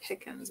Sweet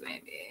Pickens,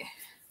 maybe.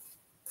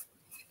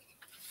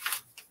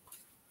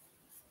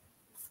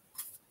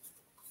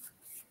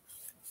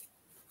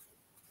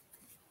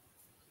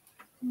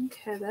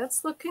 Okay,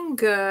 that's looking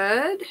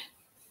good.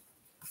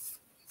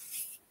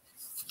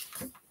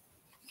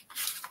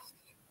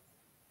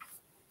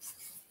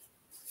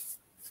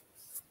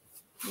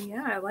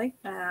 Yeah, I like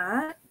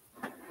that.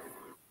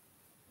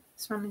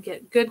 Just want to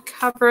get good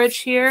coverage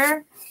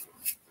here.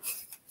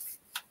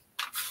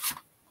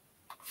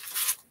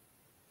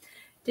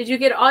 Did you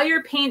get all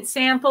your paint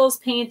samples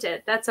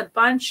painted? That's a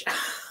bunch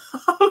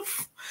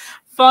of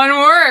fun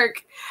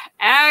work.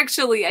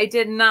 Actually, I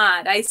did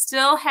not. I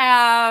still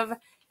have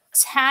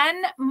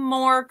 10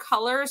 more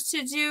colors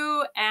to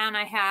do, and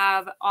I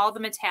have all the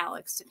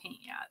metallics to paint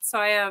yet. So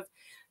I have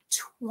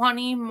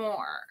 20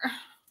 more.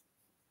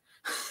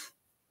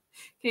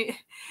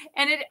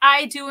 And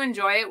I do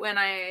enjoy it when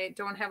I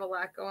don't have a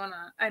lot going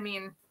on. I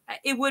mean,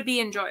 it would be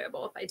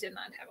enjoyable if I did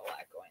not have a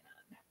lot going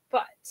on,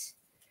 but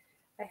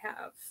I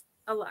have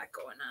a lot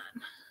going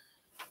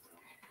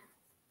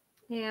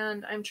on.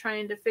 And I'm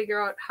trying to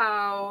figure out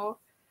how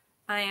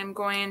I am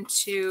going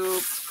to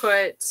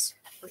put,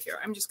 oh, here,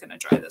 I'm just going to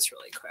dry this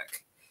really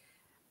quick.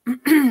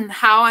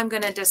 How I'm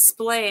going to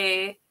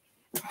display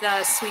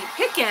the Sweet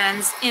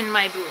Pickens in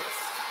my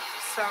booth.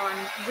 So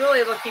I'm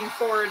really looking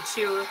forward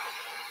to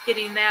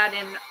getting that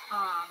in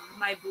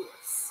my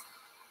booths.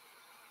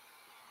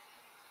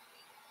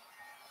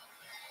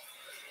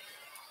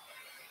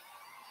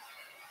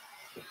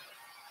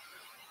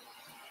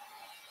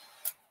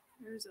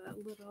 There's a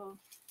little,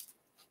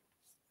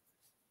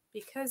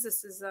 because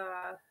this is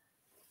a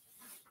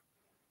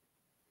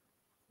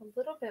a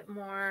little bit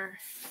more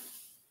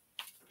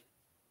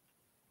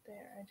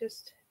there.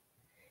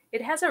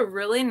 It has a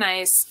really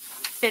nice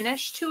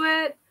finish to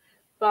it,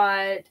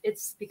 but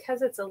it's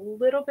because it's a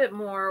little bit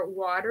more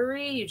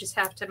watery. You just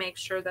have to make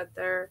sure that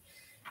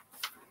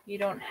you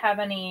don't have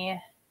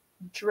any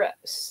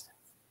drips,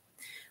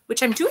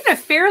 which I'm doing a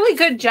fairly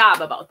good job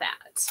about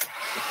that.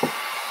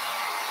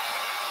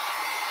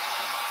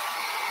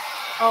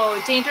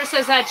 Oh, Danger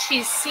says that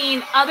she's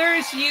seen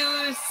others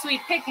use Sweet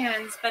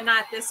Pickens, but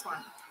not this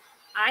one.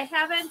 I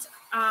haven't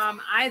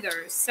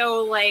either.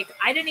 So like,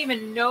 I didn't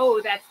even know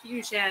that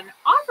Fusion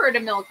offered a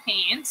milk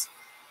paint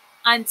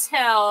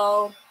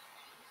until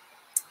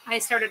I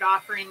started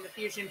offering the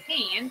Fusion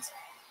paint.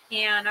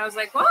 And I was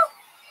like, well,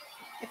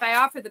 if I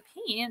offer the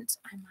paint,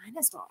 I might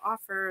as well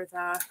offer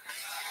the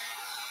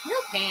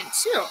milk paint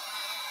too.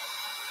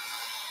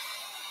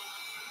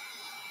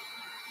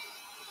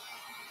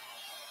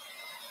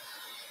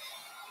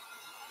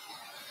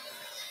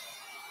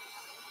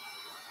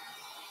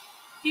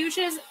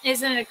 Fusion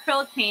is an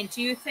acrylic paint.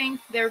 Do you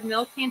think their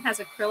milk paint has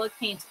acrylic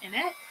paint in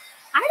it?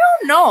 I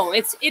don't know.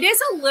 It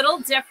is a little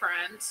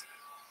different.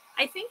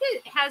 I think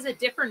it has a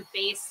different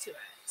base to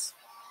it.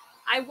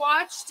 I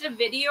watched a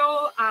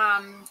video.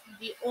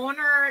 The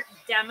owner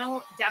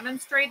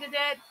demonstrated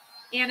it,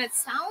 and it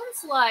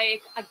sounds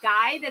like a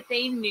guy that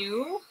they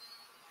knew.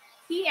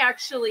 He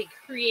actually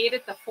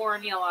created the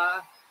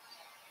formula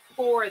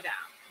for them,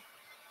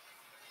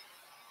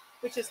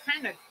 which is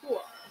kind of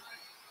cool.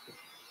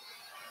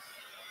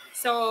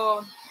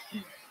 So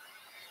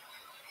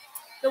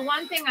the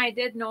one thing I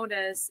did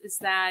notice is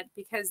that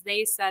because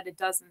they said it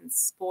doesn't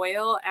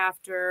spoil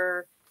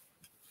after,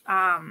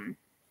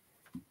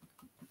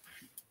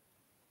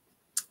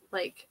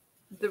 like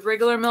the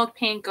regular milk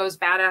paint goes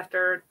bad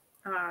after,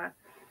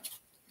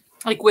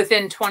 like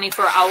within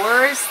 24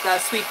 hours, the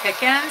Sweet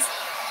Pickens,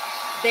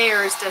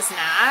 theirs does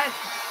not.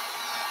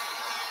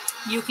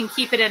 You can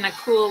keep it in a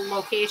cool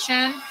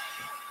location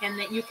and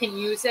that you can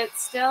use it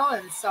still.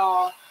 And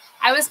so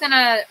I was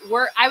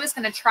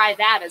gonna try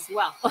that as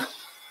well.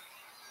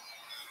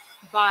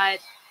 But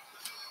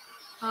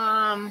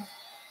I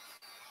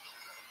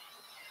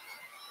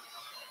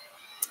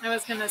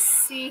was gonna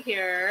see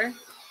here.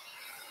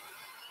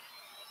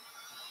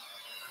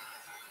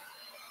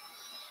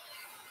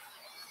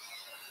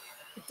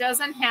 It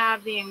doesn't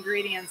have the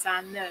ingredients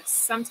on this.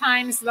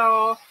 Sometimes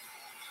though,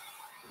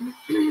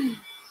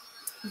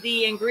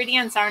 the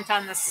ingredients aren't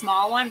on the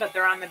small one, but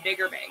they're on the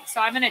bigger bag.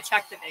 So I'm gonna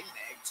check the big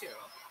bag too.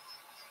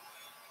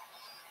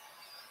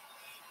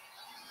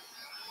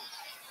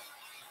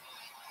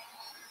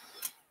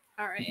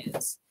 All right,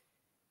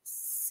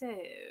 so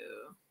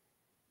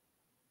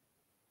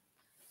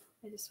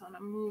I just want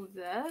to move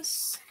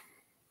this.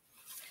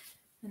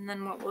 And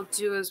then what we'll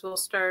do is we'll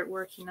start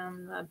working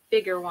on the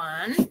bigger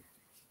one.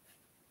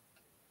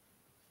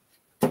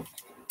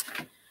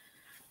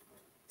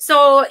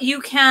 So you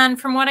can,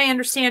 from what I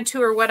understand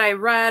too, or what I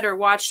read or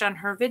watched on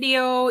her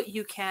video,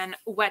 you can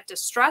wet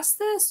distress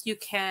this. You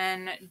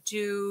can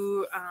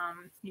do,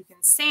 you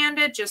can sand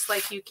it just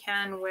like you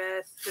can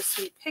with the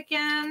Sweet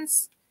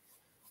Pickens.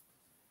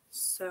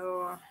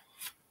 So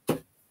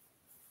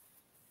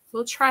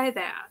we'll try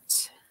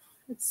that.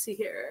 Let's see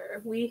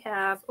here. We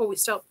have, we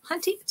still have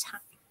plenty of time.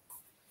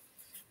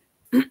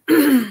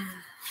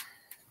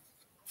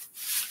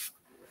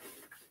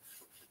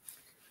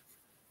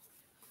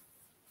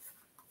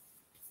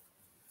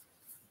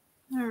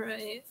 All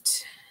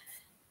right.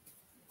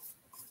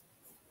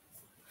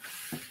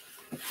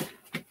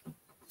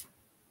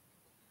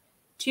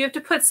 Do you have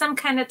to put some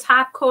kind of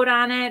top coat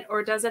on it,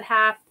 or does it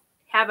have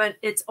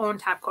its own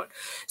top coat?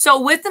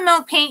 So with the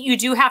milk paint, you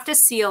do have to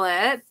seal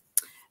it.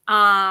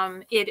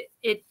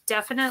 It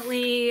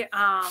definitely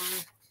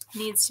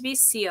needs to be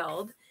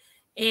sealed.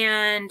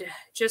 And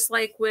just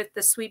like with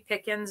the Sweet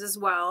Pickens as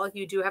well,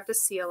 you do have to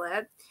seal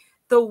it.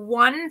 The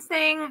one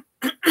thing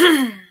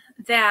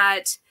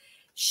that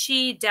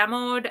she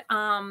demoed,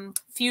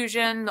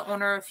 Fusion, the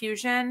owner of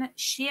Fusion,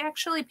 she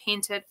actually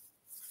painted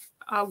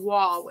a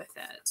wall with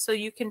it. So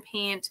you can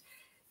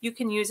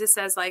use this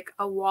as like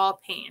a wall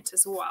paint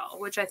as well,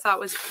 which I thought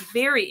was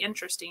very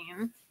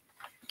interesting.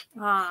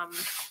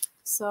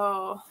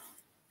 So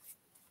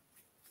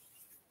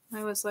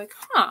I was like,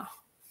 huh.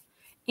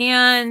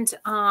 And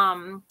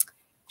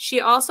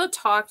she also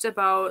talked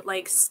about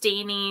like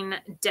staining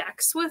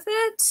decks with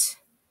it.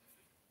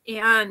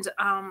 And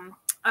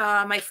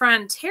my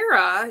friend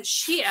Tara,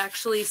 she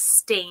actually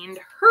stained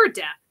her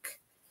deck.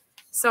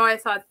 So I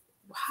thought,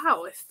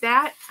 wow,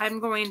 I'm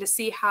going to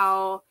see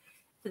how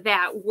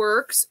that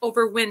works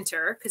over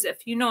winter. Because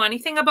if you know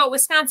anything about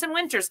Wisconsin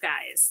winters,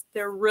 guys,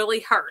 they're really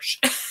harsh.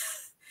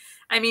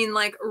 I mean,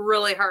 like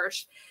really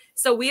harsh.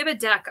 So we have a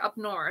deck up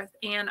north,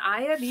 and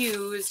I have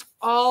used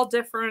all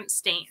different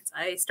stains.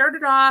 I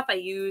started off, I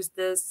used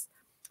the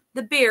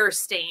bear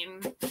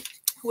stain,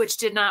 which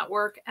did not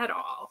work at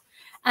all.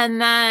 And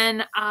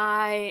then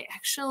I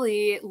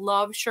actually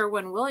love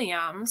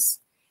Sherwin-Williams,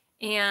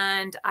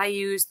 and I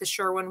used the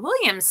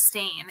Sherwin-Williams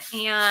stain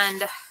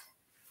and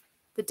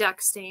the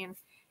deck stain.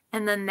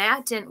 And then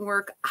that didn't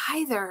work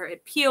either.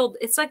 It peeled.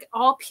 It's like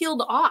all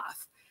peeled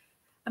off.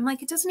 I'm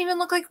like, it doesn't even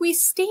look like we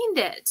stained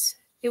it.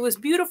 It was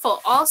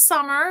beautiful all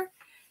summer,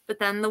 but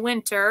then the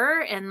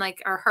winter and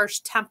like our harsh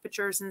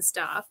temperatures and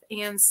stuff.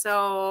 And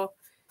so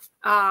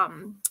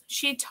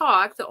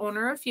the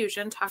owner of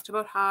Fusion talked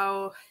about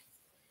how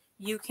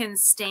you can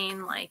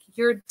stain like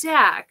your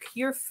deck,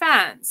 your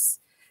fence.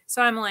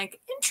 So I'm like,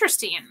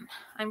 interesting.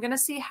 I'm going to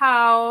see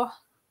how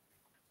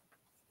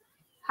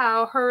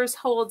hers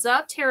holds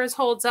up, Tara's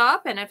holds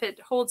up. And if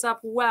it holds up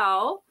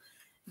well,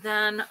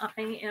 then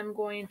I am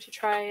going to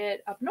try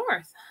it up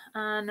north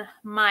on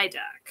my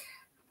deck.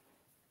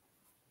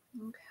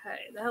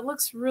 Okay, that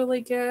looks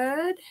really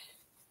good.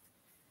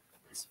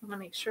 Just want to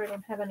make sure I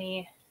don't have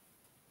any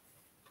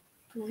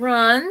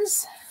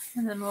runs.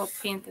 And then we'll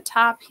paint the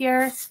top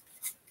here.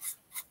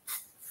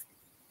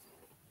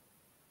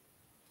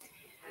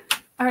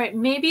 All right,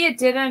 maybe it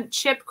didn't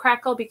chip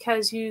crackle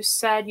because you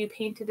said you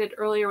painted it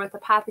earlier with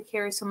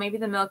Apothecary, so maybe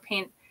the milk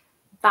paint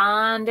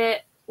bonded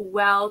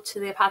well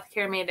to the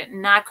Apothecary, made it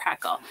not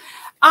crackle.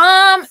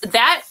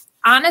 That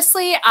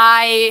honestly,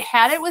 I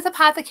had it with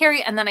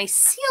Apothecary and then I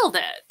sealed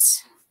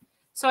it.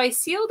 So I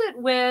sealed it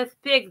with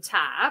Big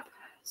Top.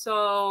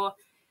 So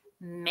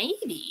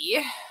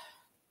maybe,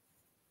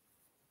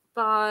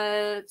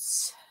 but,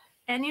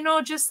 and you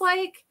know, just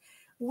like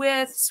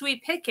with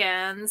Sweet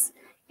Pickins,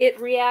 it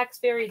reacts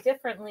very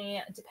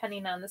differently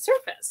depending on the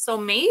surface. So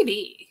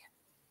maybe,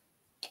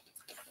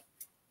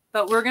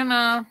 but we're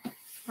gonna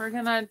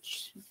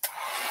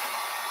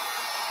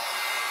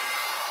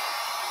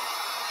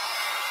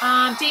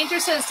Danger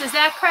says, does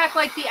that crack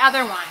like the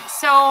other one?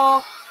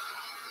 So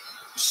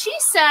she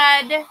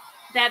said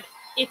that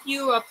if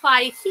you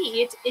apply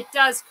heat, it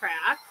does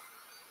crack,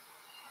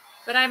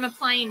 but I'm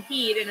applying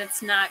heat and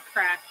it's not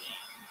cracking.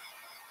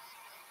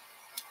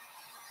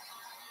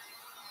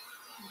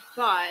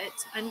 But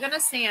I'm going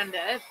to sand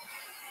it,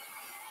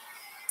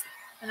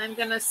 and I'm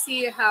going to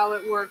see how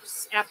it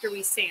works after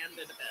we sand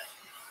it a bit.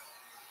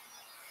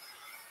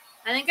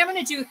 I think I'm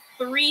going to do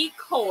 3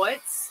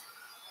 coats.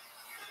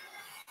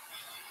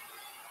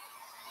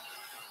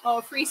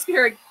 Oh, Free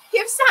Spirit,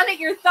 give Sonic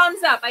your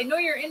thumbs up. I know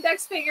your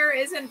index finger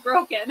isn't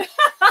broken.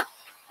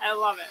 I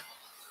love it.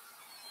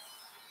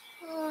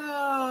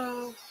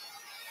 Oh.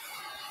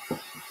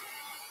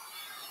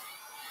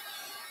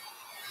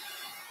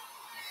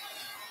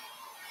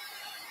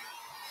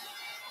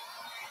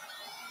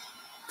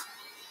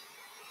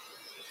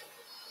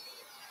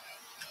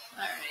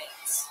 All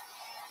right.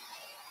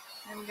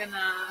 I'm going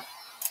to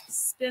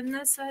spin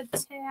this a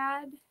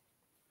tad.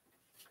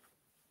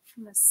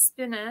 I'm going to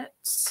spin it.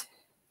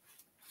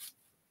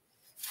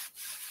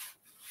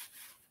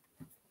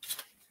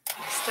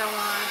 Still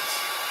want.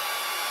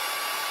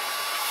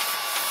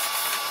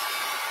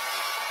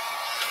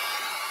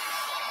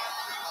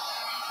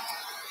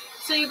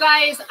 So you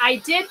guys, I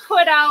did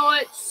put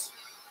out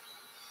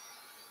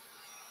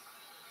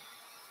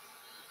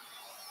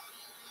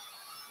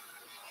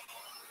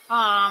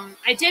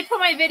I did put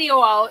my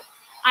video out.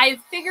 I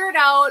figured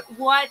out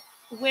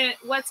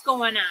what's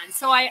going on.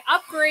 So I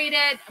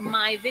upgraded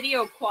my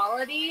video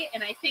quality,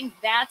 and I think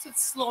that's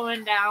what's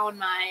slowing down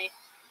my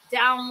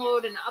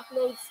download and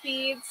upload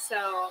speed.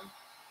 So,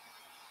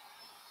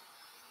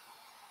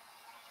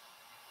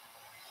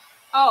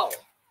 oh,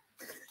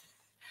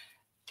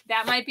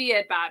 that might be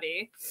it,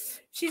 Bobby.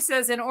 She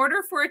says, in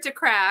order for it to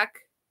crack,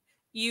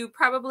 you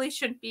probably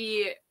shouldn't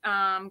be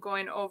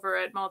going over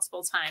it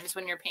multiple times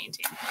when you're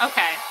painting.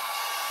 Okay.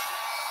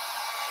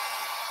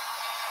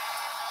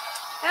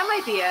 That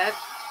might be it.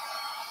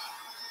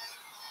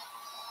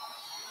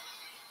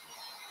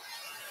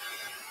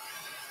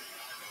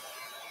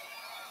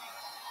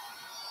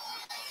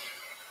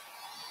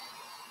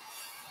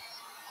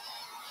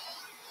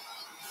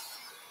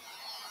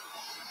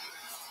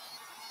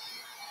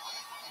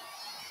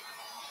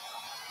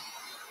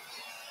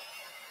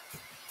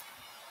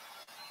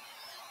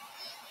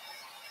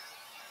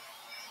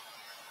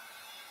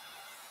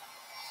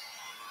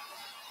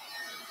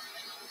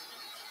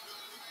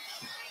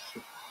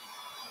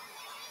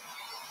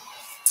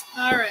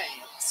 All right.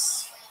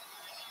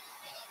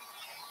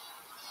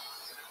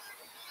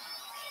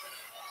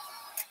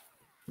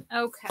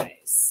 Okay,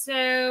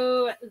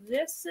 so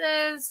this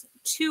is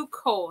 2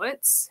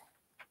 coats.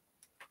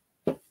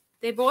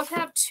 They both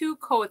have 2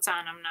 coats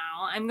on them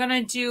now. I'm going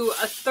to do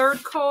a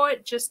 3rd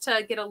coat just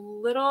to get a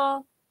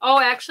little... Oh,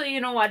 actually,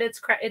 you know what? It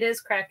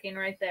is cracking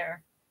right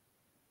there.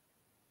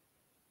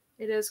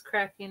 It is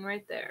cracking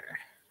right there.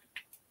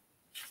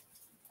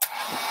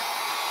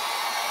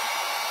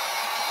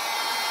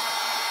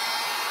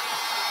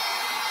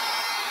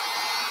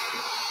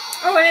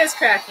 Oh, it is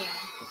cracking.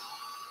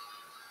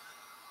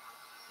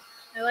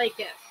 I like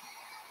it.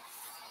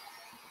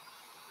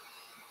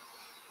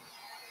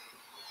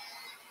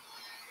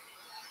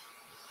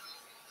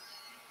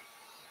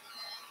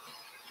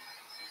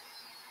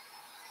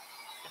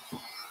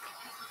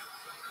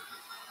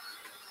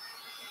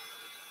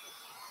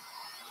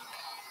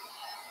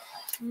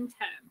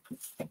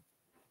 Okay.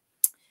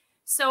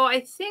 So I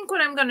think what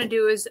I'm going to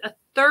do is a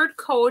third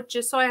coat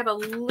just so I have a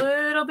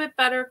little bit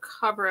better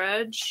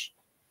coverage.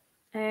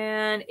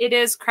 And it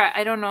is crack.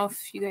 I don't know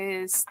if you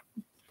guys,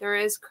 there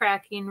is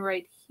cracking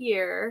right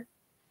here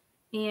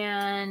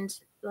and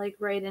like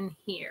right in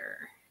here.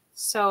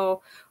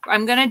 So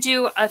I'm going to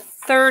do a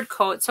third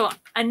coat. So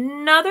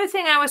another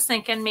thing I was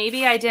thinking,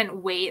 maybe I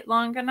didn't wait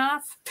long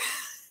enough.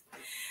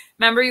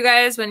 Remember you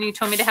guys when you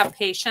told me to have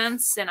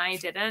patience and I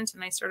didn't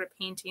and I started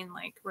painting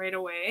like right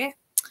away?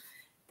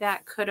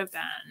 That could have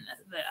been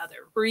the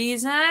other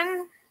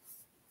reason.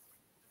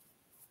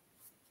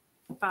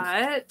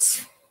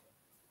 But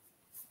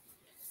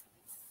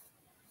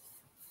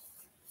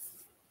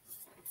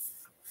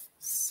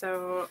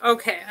so,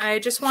 okay, I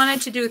just wanted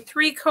to do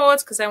 3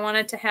 coats because I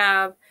wanted to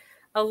have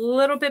a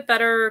little bit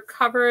better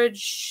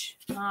coverage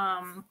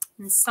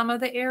in some of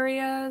the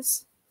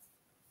areas.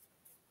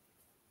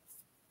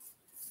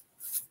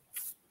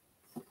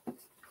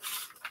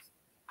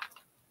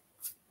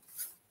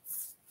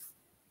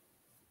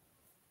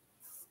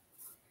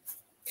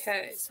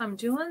 Okay, so I'm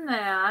doing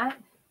that.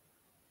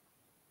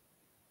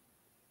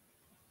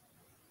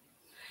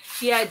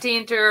 Yeah,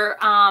 Dainter,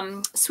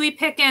 Sweet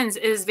Pickins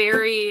is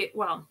very,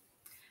 well,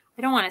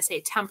 I don't want to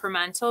say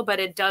temperamental, but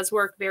it does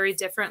work very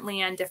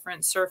differently on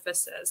different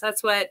surfaces.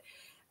 That's what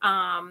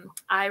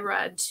I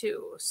read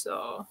too,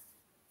 so,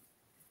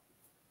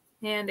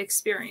 and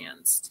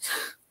experienced.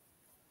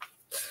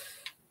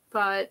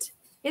 But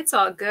it's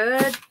all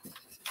good.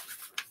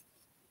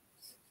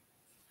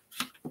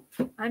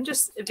 I'm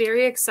just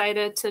very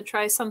excited to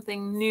try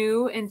something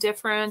new and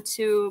different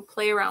to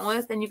play around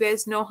with. And you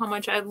guys know how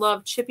much I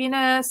love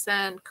chippiness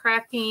and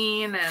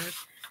cracking, and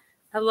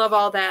I love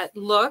all that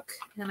look.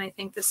 And I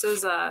think this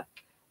is a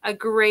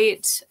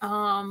great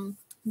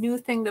new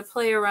thing to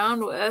play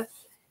around with.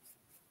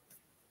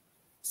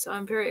 So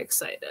I'm very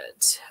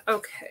excited.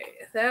 Okay,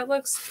 that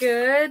looks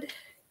good.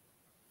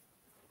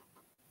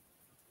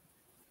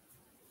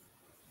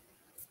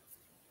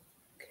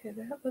 Okay,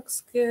 that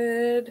looks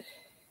good.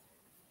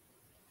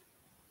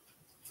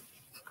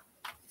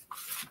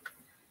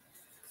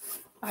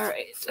 All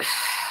right,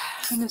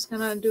 I'm just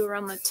gonna do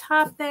around the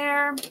top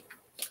there.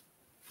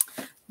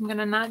 I'm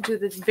gonna not do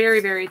the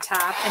very, very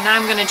top, and now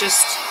I'm gonna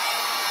just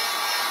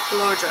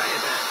blow dry a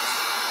bit.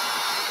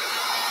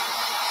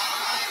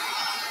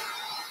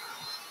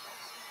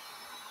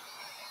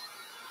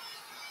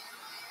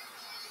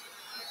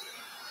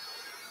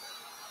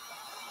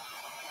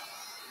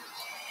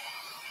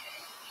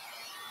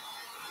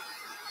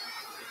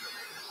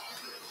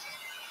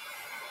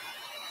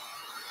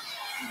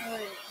 All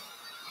right.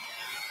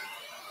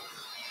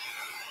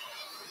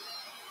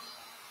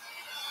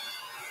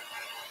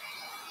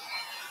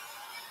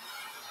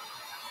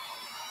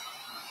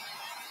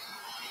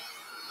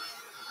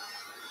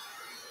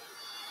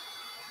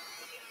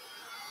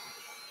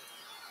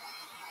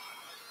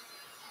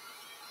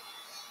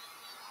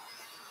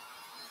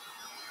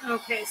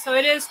 Okay, so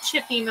it is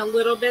chipping a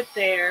little bit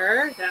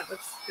there. That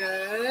looks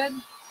good.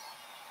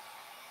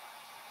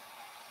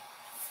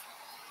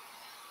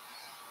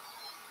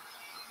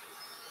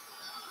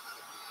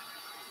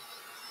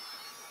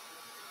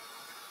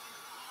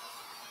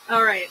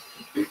 All right.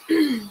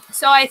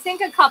 So I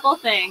think a couple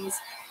things.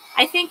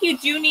 I think you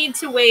do need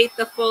to wait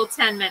the full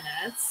 10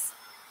 minutes.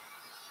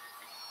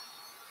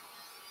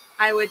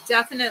 I would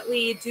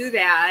definitely do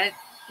that.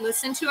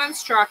 Listen to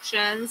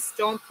instructions.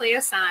 Don't play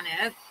a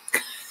sonnet.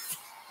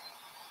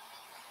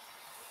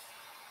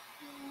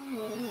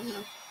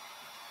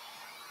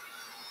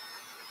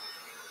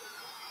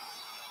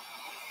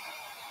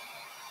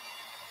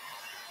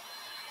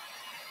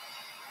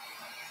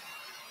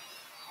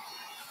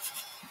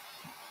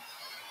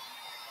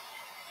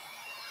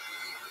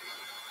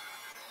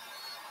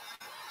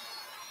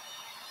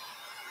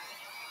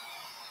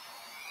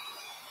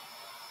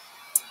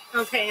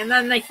 Okay, and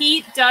then the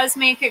heat does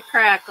make it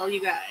crackle, you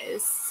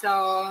guys. So,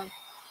 all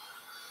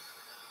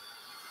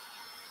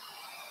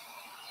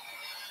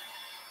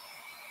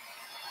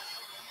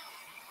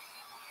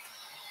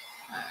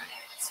right.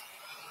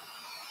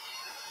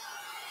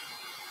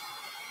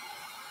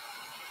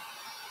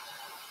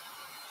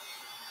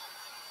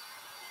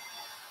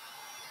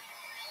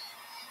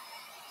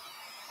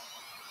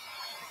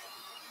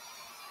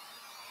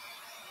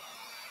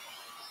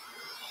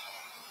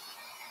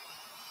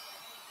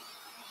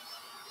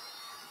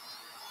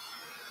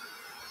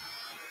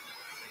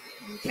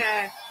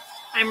 Okay,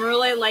 I'm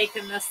really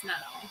liking this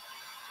now.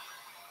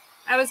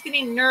 I was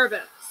getting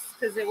nervous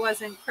because it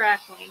wasn't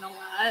crackling a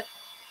lot.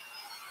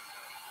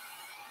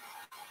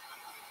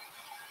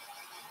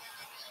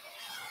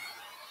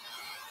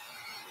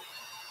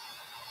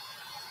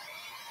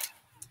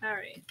 All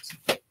right.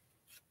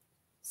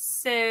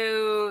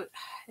 So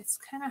it's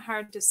kind of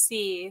hard to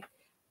see,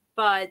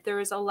 but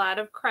there's a lot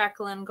of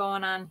crackling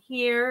going on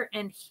here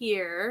and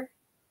here.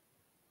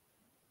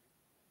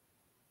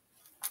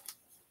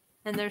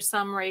 And there's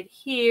some right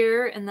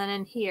here and then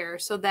in here.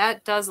 So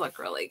that does look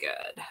really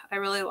good. I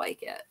really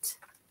like it.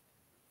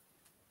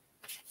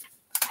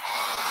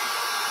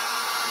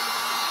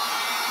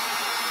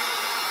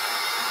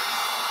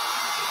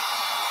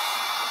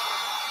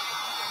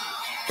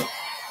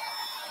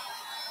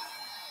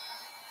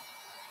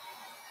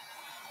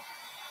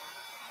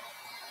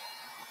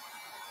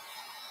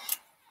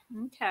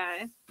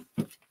 Okay.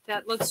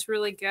 That looks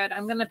really good.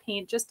 I'm going to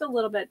paint just a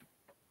little bit.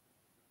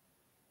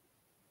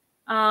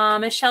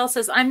 Michelle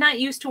says, I'm not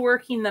used to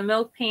working the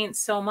milk paint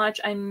so much.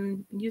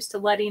 I'm used to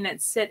letting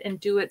it sit and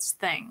do its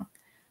thing.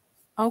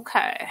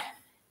 Okay.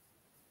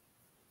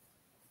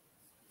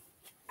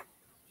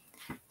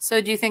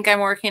 So do you think I'm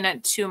working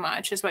it too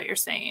much is what you're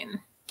saying?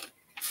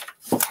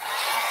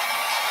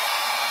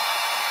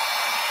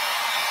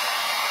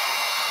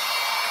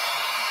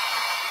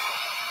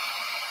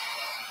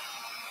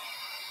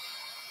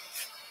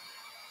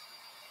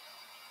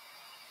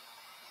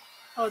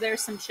 Oh,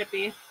 there's some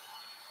chippy.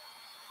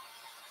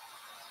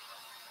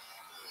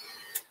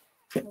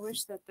 I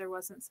wish that there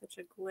wasn't such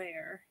a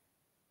glare.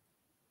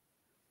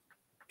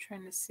 I'm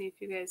trying to see if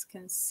you guys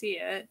can see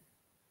it.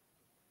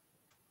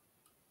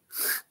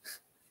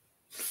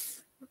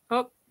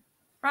 Oh,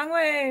 wrong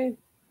way.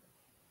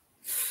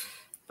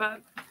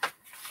 But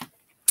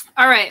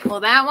all right, well,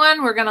 that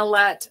one we're gonna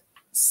let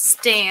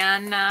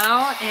stand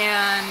now,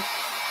 and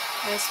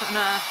I just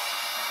wanna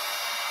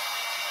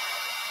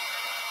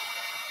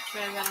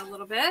try that a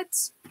little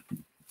bit.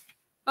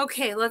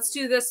 Okay, let's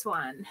do this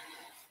one.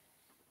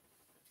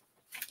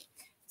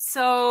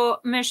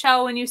 So,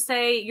 Michelle, when you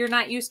say you're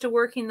not used to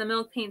working the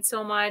milk paint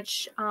so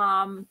much,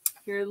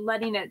 you're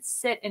letting it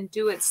sit and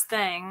do its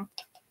thing.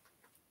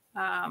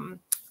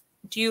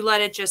 Do you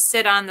let it just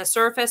sit on the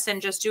surface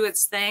and just do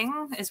its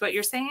thing, is what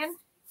you're saying?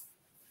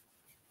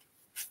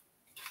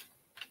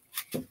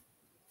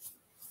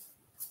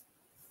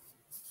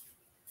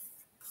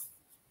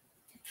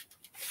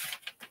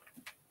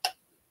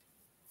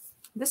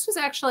 This was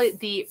actually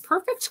the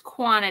perfect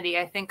quantity,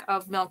 I think,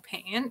 of milk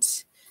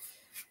paint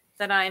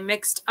that I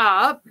mixed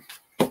up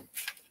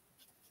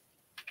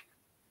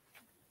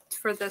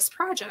for this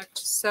project.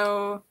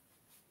 So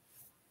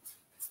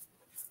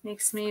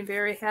makes me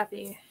very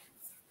happy,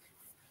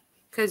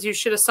 because you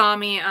should have saw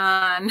me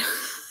on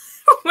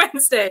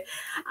Wednesday.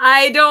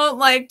 I don't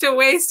like to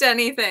waste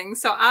anything.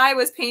 So I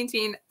was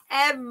painting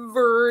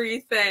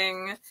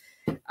everything.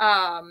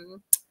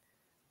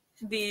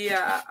 The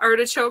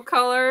artichoke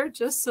color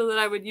just so that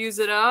I would use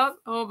it up.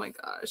 Oh my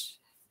gosh.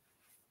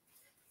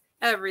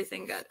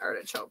 Everything got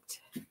artichoked.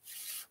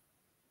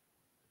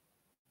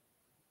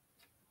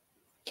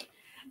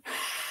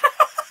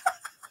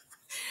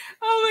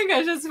 Oh my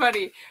gosh, that's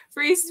funny.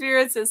 Free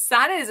Spirit says,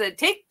 Sana is a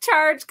take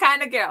charge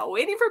kind of gal.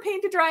 Waiting for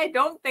paint to dry?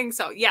 Don't think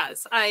so.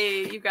 Yes,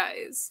 you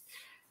guys.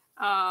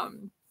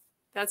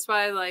 That's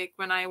why, like,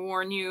 when I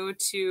warn you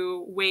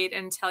to wait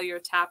until your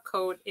top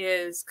coat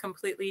is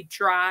completely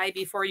dry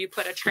before you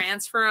put a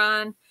transfer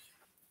on,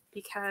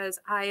 because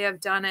I have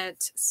done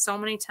it so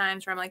many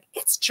times where I'm like,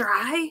 it's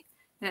dry,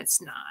 and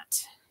it's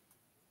not.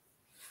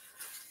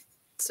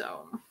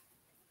 So,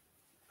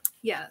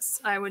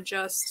 yes, I would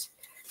just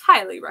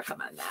highly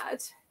recommend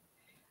that.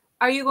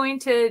 Are you going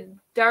to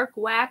dark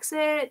wax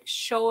it,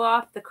 show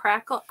off the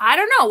crackle? I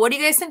don't know. What do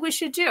you guys think we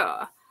should do?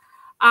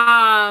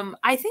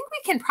 I think we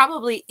can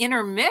probably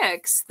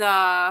intermix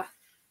the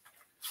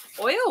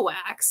oil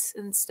wax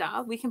and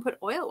stuff. We can put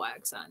oil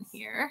wax on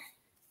here.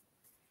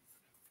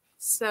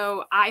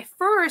 So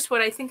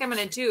what I think I'm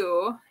going to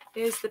do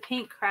is the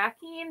paint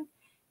cracking.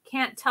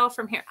 Can't tell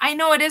from here. I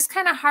know it is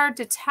kind of hard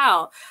to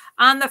tell.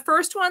 On the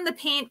first one, the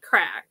paint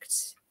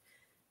cracked.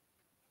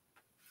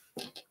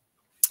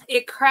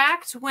 It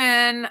cracked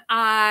when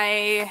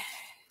I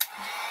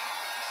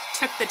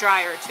took the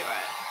dryer to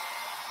it.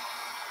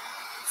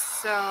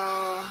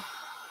 So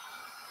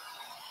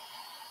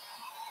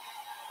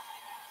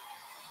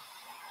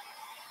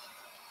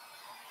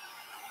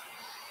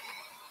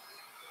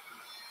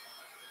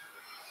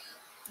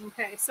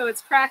okay, so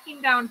it's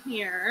cracking down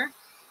here.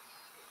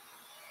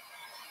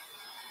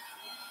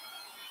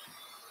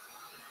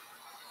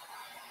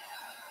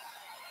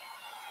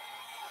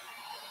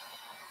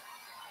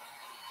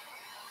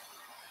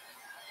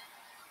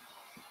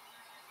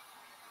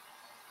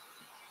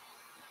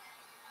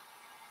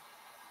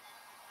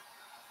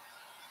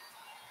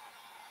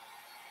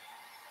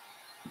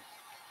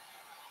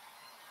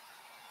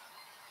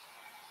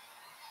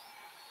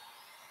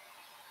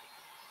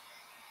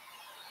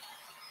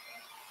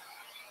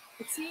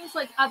 It seems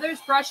like others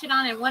brush it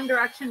on in one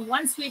direction,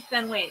 one sweep,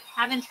 then wait.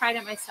 Haven't tried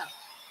it myself.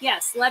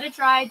 Yes, let it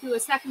dry, do a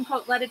second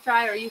coat, let it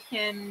dry, or you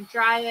can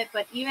dry it,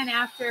 but even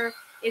after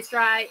it's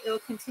dry, it'll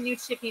continue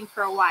chipping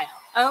for a while.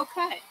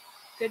 Okay,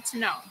 good to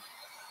know.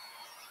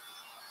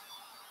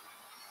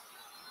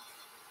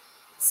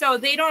 So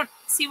they don't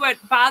see what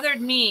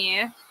bothered me,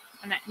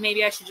 and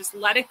maybe I should just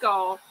let it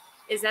go,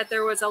 is that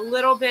there was a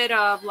little bit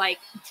of like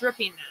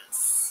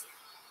drippiness.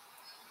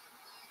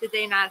 Did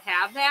they not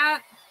have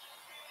that?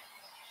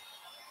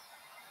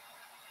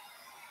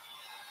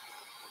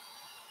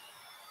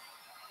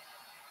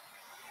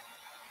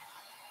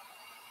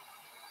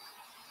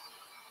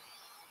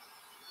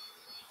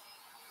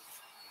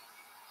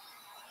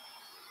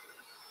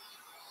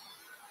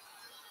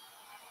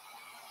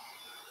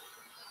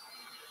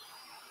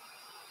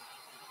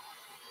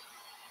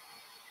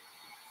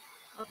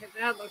 Okay,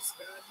 that looks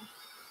good.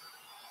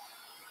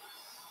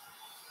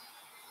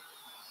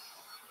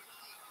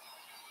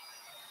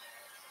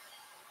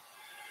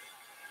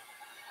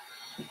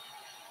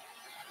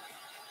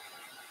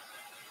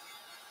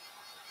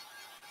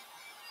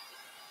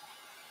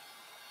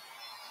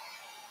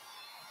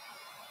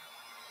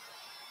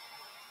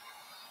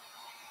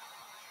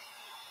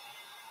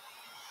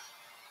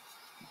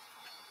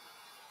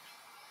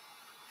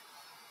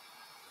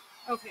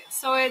 Okay,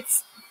 so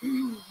it's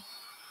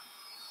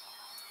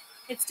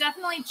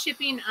definitely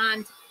chipping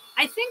on.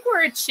 I think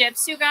where it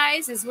chips, you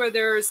guys, is where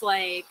there's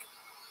like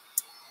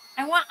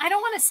I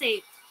don't want to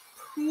say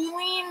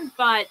pooling,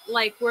 but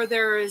like where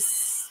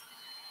there's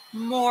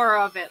more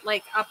of it,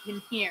 like up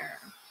in here.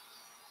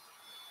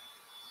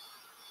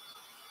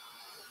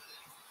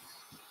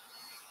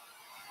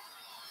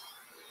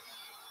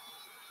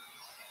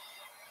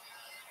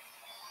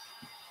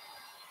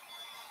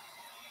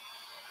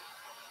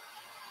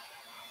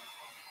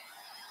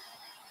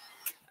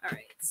 All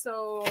right,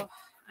 so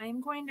I'm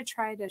going to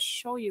try to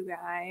show you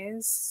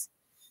guys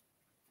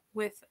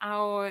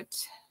without,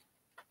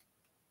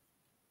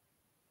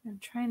 I'm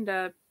trying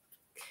to,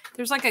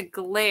 there's like a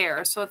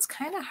glare, so it's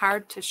kind of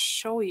hard to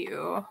show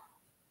you.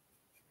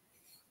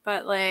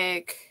 But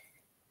like,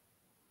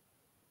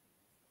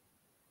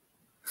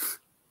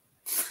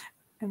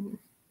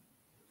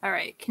 all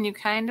right, can you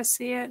kind of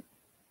see it?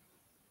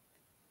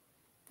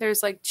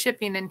 There's like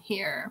chipping in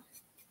here.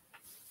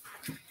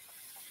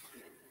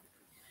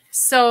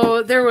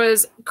 So there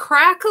was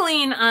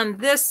crackling on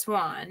this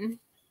one,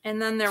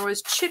 and then there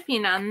was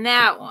chipping on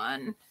that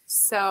one.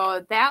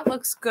 So that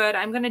looks good.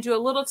 I'm going to do a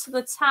little to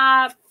the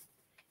top.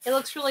 It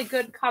looks really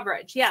good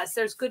coverage. Yes,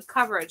 there's good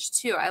coverage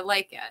too. I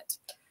like it.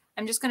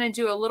 I'm just going to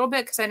do a little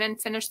bit because I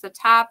didn't finish the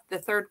top, the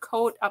third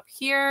coat up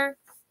here.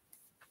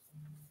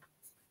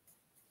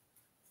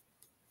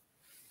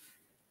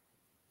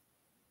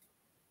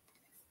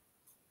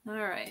 All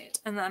right,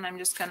 and then I'm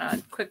just going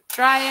to quick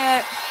dry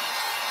it.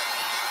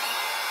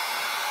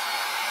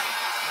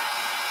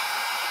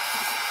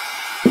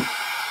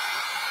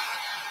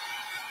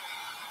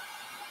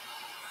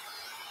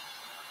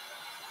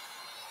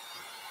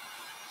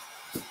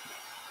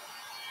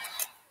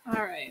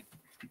 All right.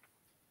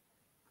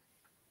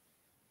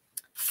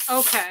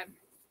 Okay.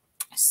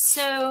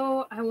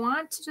 So I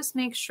want to just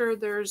make sure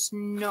there's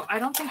no, I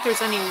don't think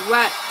there's any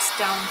wet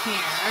down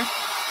here.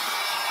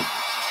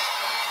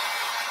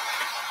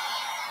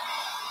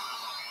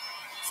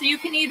 So you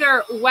can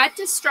either wet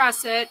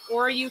distress it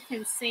or you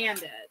can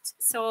sand it.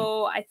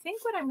 So I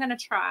think what I'm going to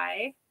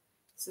try,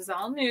 this is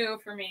all new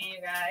for me,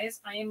 you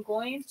guys. I am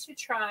going to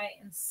try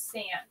and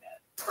sand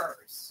it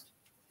first.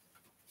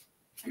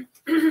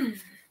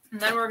 And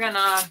then we're going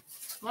to,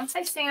 once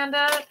I sand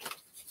it,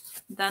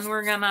 then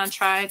we're going to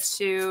try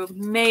to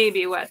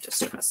maybe wet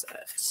distress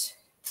it.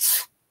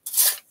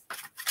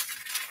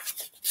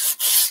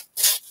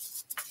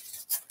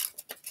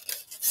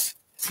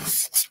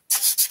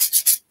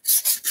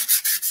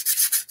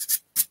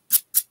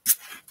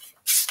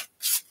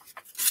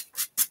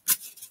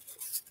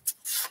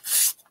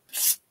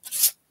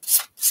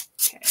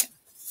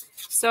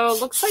 So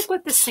it looks like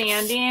with the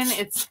sanding,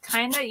 it's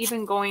kind of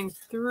even going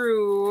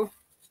through.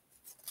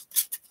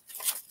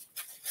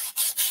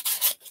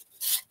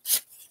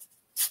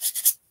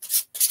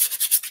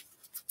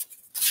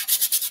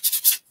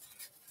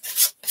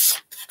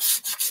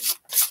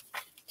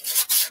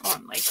 Oh,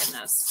 I'm liking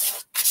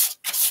this.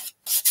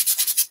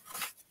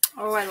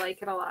 Oh, I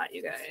like it a lot,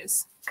 you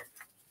guys.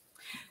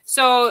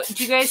 So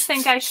do you guys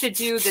think I should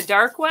do the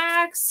dark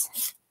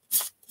wax?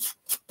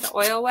 The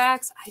oil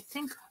wax? I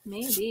think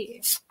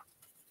maybe.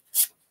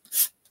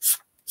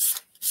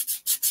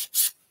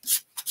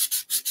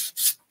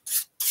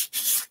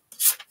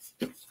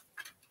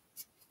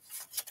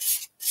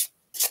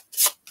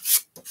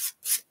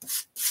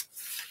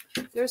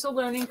 There's a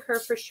learning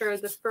curve for sure.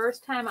 The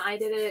first time I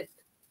did it,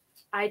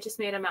 I just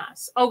made a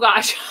mess. Oh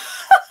gosh.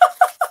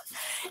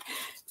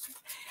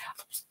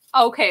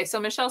 Okay, so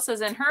Michelle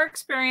says, in her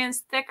experience,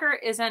 thicker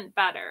isn't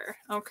better.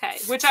 Okay,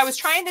 which I was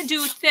trying to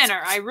do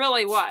thinner. I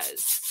really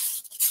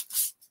was.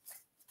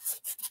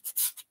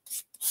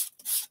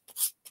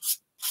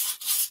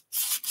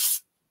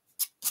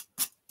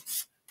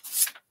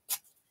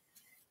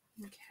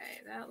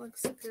 Okay, that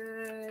looks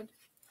good.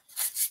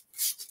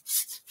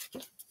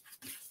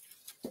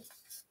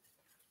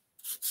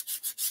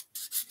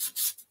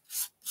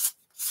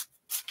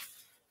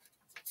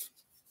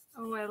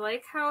 Oh, I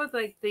like how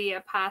like the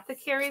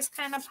apothecary's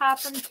kind of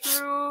popping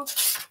through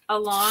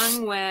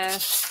along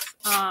with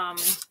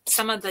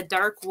some of the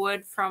dark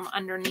wood from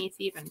underneath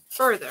even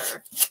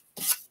further.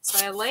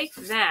 So I like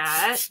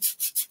that.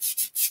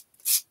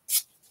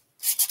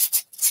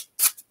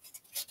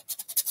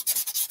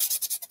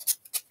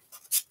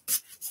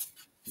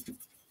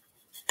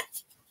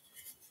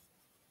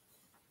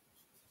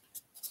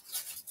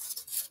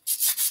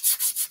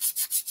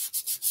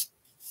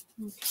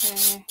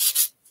 Okay.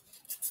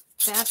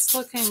 That's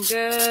looking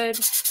good.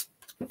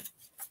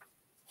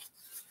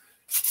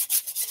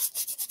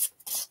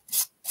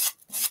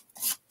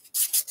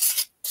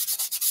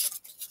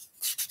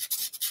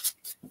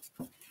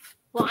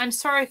 Well, I'm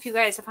sorry if you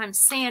guys, if I'm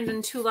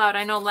sanding too loud.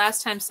 I know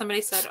last time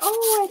somebody said,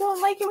 oh, I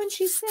don't like it when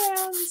she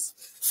sands.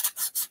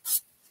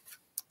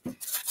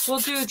 We'll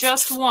do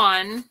just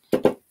one,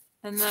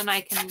 and then I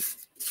can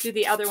do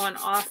the other one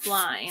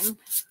offline.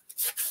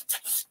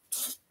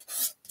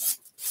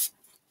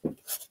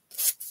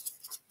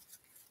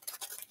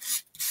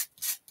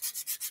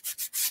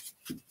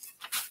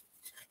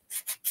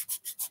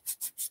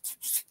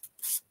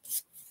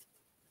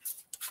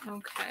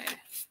 Okay.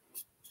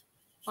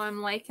 Well,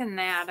 I'm liking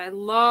that. I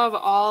love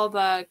all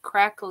the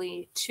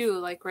crackly too,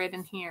 like right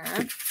in here.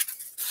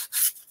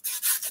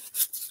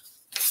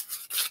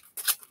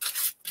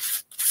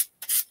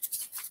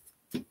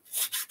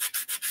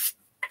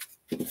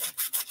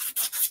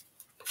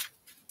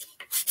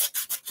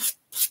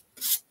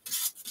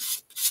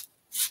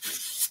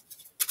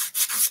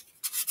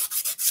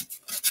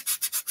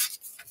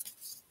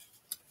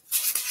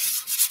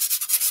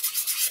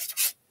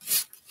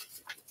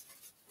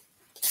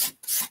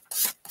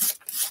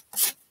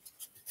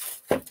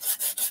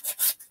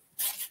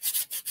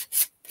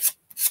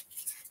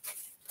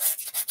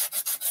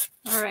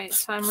 All right,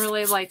 so I'm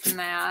really liking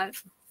that.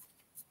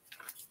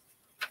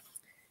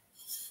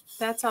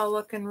 That's all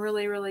looking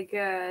really, really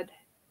good.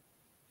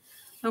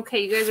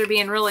 Okay, you guys are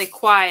being really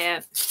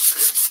quiet.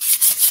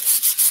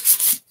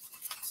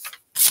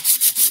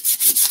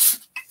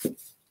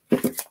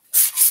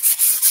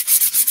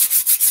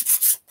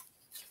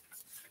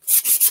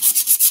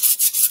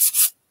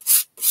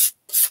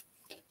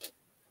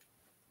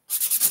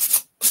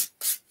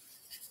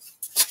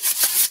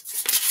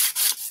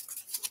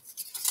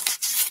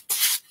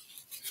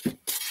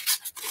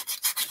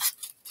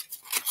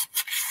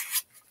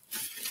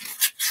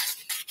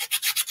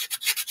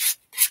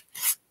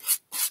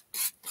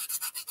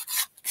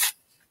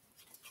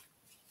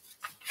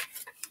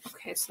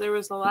 Okay, so there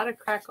was a lot of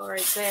crackle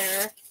right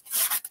there.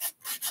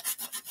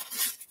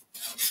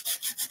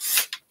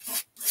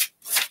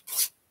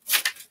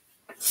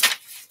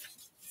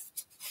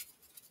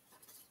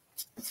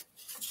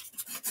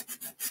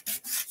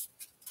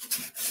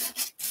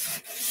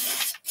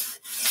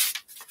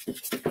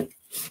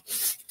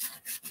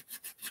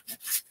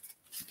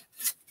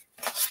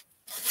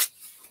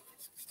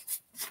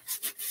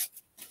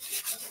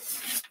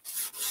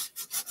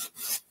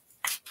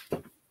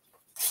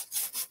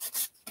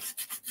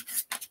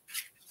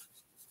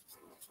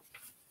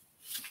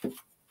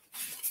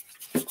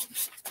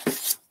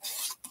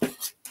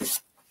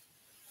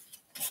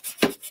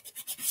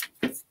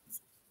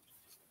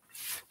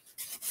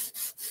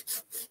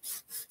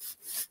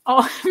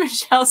 Oh,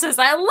 Michelle says,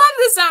 I love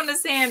the sound of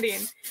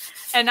sanding.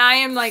 And I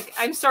am like,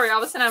 I'm sorry,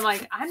 all of a sudden I'm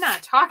like, I'm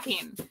not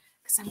talking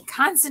because I'm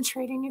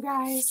concentrating, you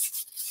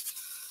guys.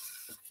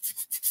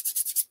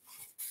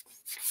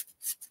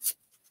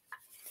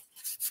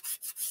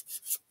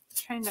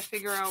 Trying to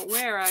figure out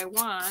where I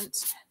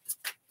want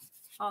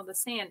all the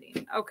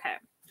sanding. Okay.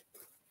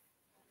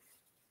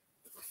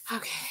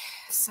 Okay,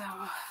 so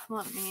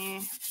let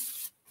me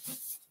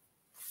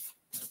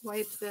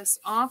wipe this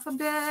off a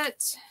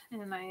bit.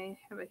 And I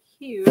have a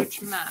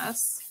huge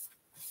mess.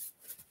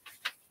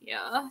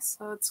 Yeah,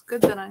 so it's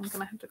good that I'm going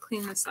to have to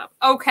clean this up.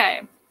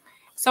 Okay,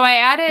 so I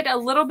added a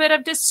little bit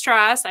of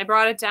distress. I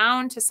brought it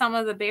down to some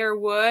of the bare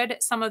wood.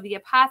 Some of the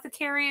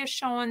apothecary is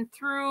showing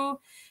through.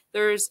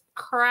 There's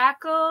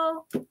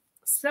crackle.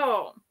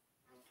 So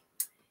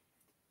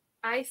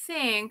I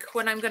think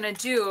what I'm going to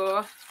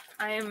do,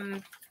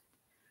 I'm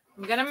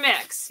going to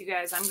mix, you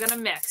guys. I'm going to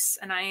mix,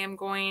 and I am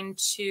going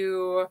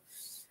to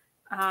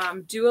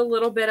do a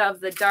little bit of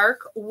the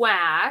dark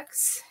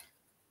wax.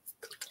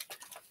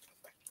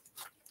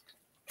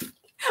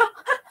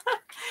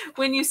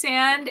 When you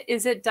sand,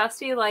 is it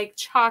dusty like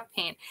chalk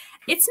paint?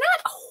 It's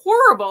not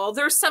horrible.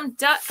 There's some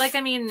dust,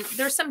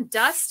 there's some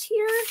dust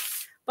here,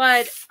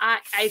 but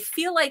I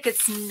feel like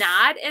it's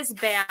not as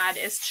bad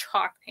as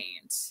chalk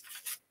paint.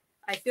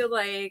 I feel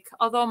like,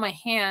 although my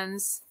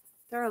hands,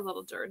 they're a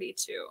little dirty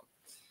too.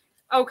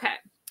 Okay,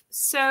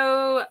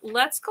 so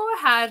let's go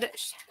ahead.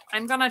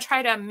 I'm going to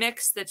try to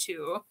mix the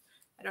two.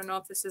 I don't know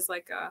if this is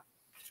like a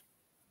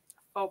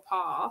faux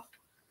pas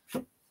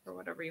or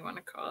whatever you want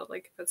to call it,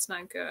 like if it's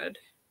not good.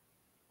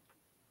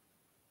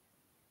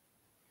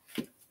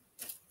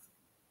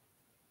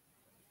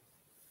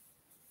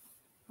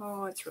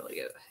 Oh, it's really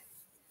good.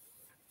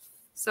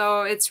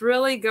 So it's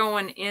really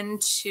going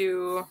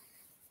into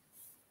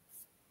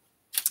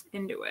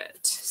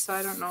it. So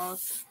I don't know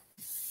if...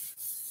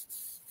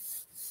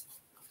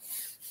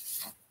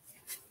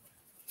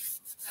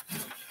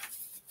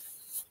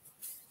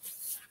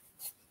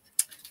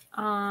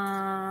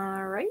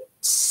 All right.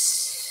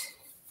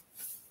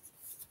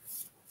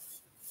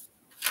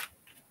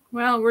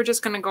 Well, we're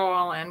just going to go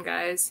all in,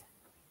 guys.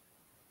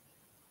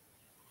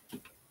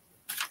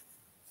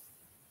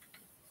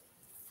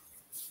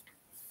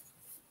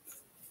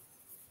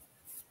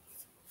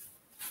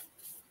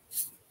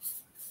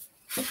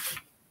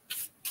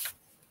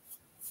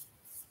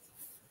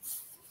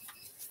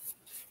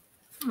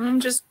 I'm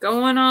just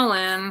going all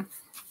in.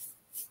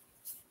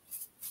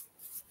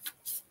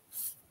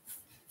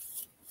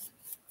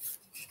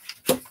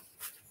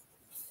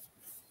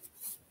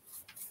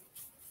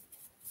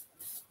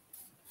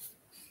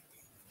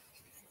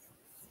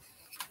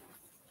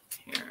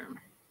 Here.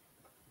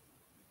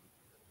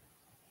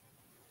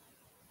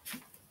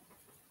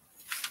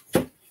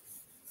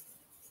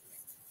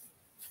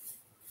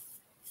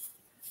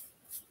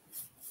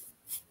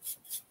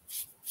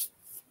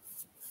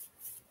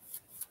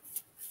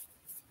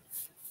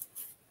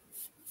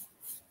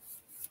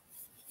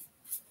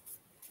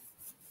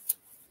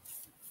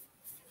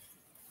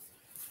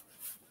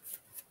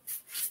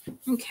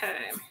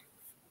 Okay.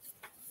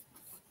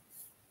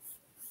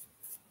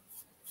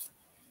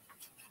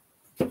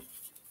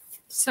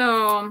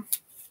 So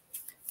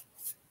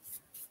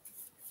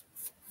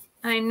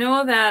I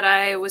know that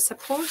I was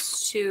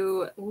supposed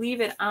to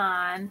leave it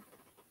on.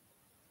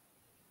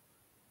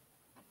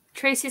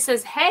 Tracy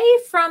says, hey,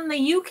 from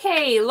the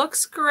UK,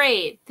 looks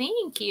great.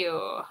 Thank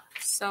you.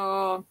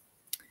 So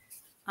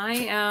I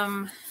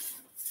am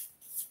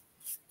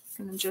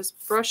going to just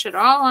brush it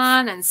all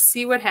on and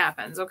see what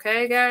happens.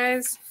 Okay,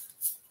 guys?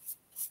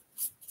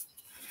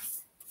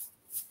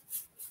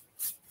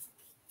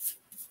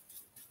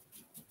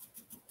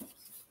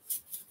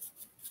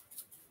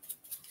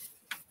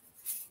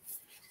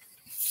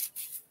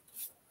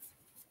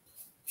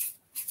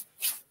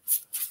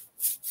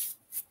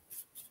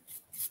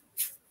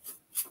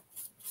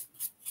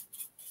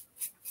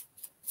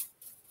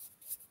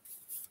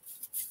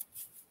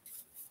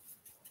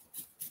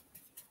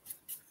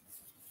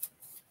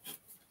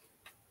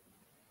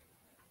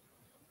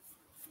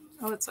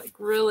 Oh, it's like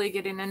really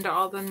getting into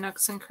all the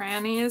nooks and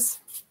crannies.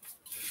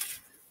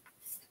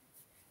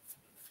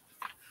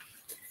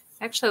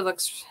 Actually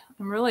looks,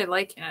 I'm really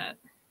liking it.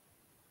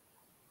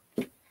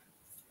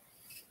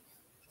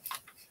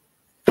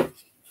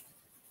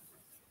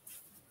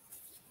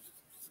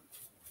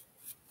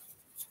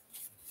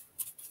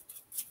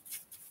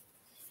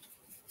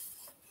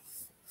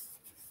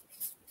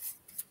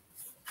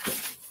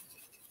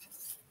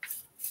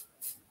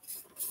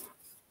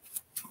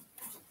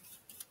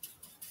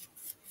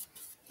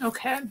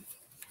 Okay.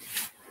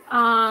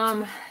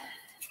 I'm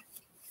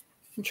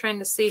trying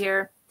to see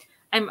here.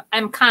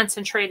 I'm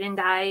concentrating,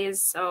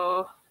 guys.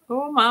 So,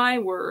 oh my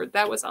word,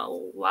 that was a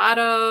lot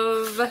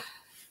of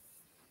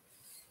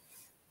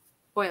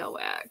oil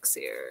wax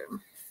here.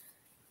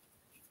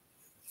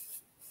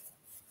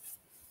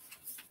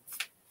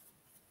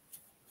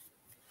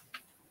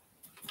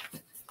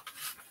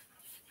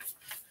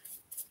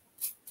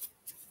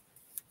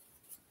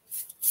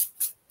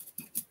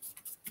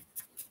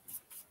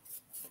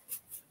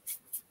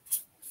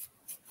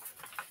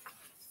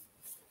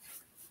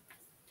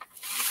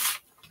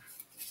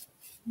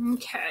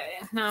 Okay,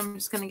 now I'm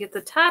just going to get the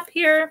top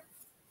here.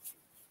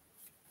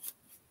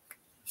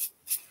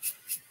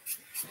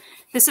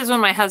 This is when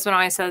my husband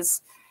always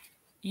says,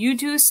 you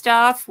do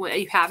stuff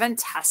you haven't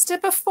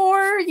tested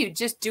before, you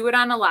just do it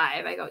on a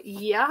live. I go,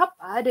 yep,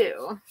 I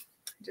do.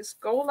 Just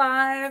go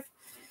live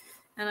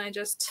and I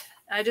just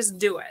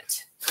do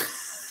it.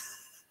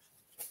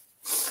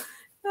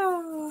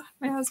 Oh,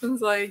 my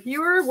husband's like,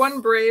 you are one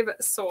brave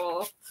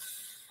soul.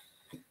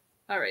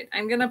 All right,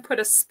 I'm going to put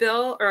a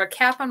spill or a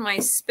cap on my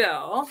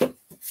spill. And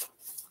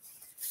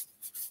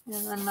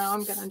then now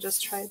I'm going to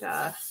just try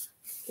to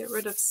get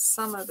rid of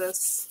some of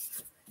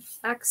this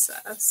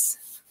excess.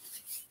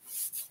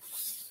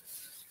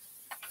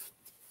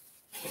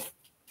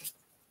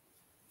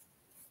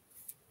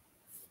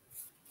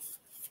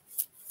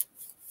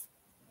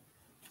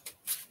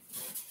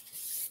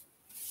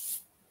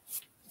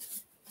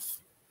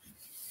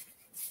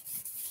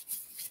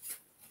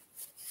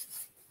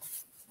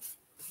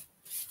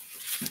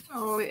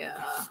 Oh,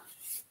 yeah.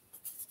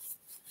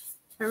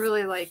 I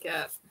really like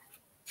it.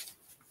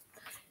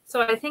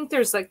 So I think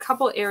there's a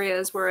couple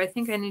areas where I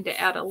think I need to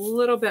add a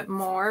little bit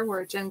more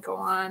where it didn't go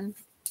on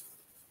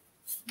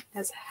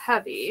as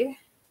heavy.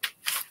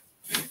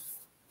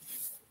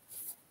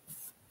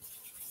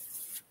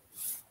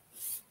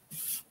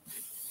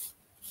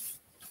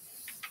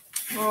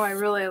 Oh, I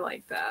really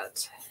like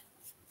that.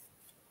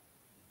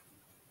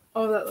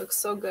 Oh, that looks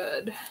so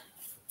good.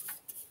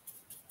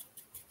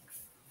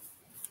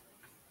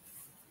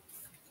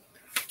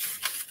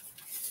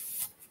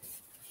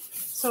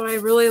 So I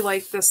really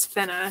like this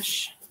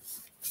finish.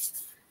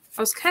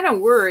 I was kind of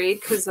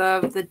worried because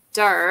of the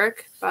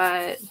dark,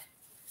 but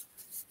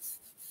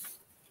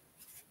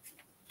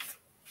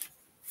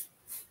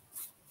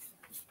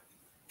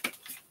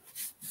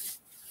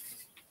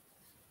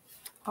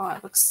oh,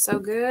 it looks so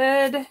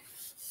good.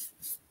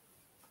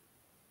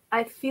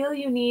 I feel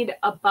you need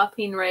a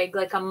buffing rag,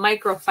 like a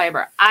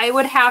microfiber. I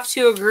would have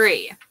to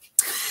agree.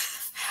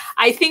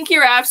 I think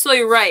you're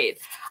absolutely right.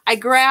 I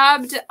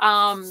grabbed,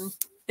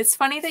 it's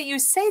funny that you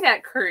say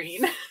that,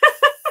 Corrine.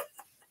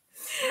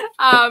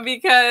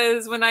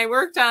 Because when I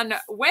worked on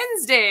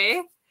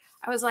Wednesday,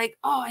 I was like,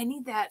 oh, I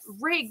need that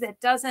rig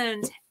that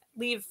doesn't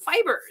leave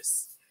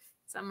fibers.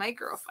 It's a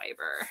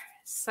microfiber.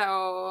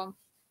 So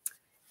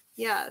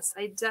yes,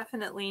 I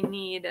definitely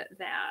need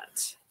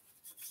that.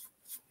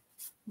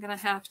 I'm going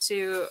to have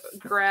to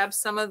grab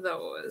some of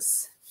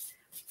those.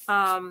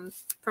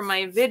 For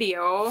my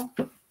video,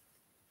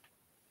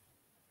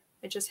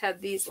 I just had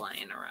these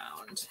lying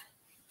around.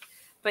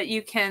 But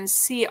you can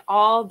see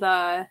all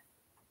the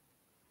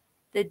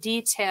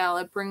detail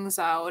it brings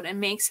out and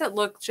makes it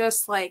look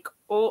just like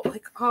old,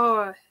 like,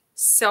 oh,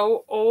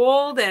 so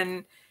old.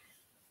 And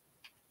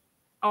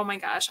oh my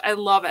gosh, I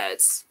love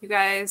it. You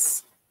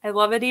guys, I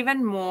love it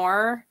even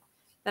more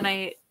than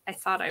I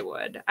thought I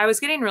would. I was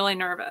getting really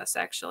nervous,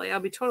 actually. I'll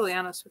be totally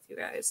honest with you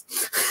guys.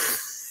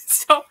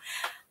 So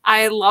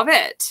I love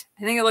it.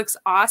 I think it looks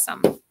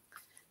awesome.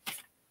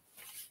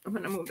 I'm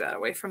going to move that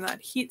away from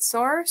that heat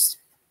source.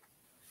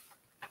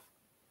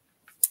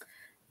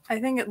 I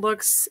think it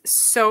looks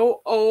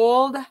so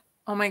old.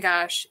 Oh my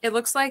gosh. It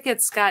looks like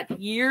it's got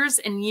years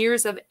and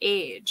years of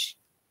age.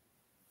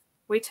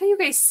 Wait till you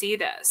guys see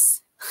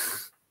this.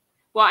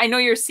 Well, I know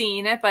you're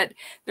seeing it, but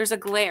there's a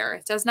glare.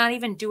 It does not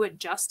even do it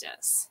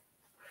justice.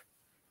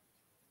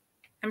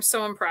 I'm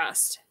so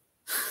impressed.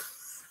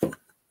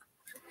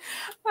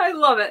 I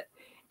love it.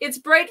 It's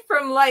bright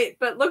from light,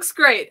 but looks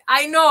great.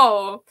 I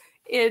know.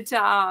 It,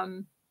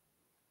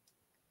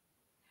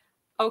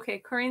 okay,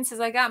 Corinne says,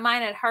 I got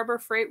mine at Harbor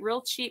Freight,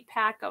 real cheap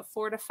pack of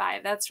 4 to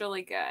 5. That's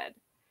really good.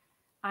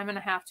 I'm going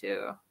to have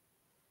to.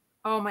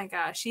 Oh my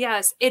gosh.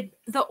 Yes.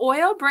 The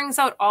oil brings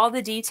out all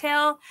the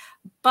detail,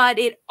 but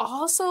it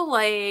also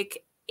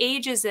like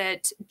ages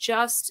it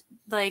just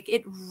like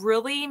it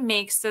really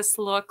makes this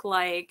look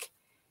like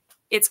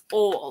it's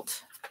old.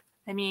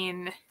 I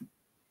mean,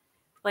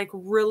 like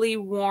really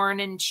worn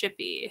and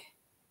chippy.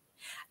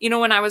 You know,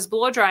 when I was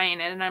blow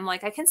drying it and I'm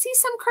like, I can see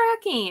some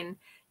cracking.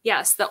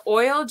 Yes, the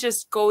oil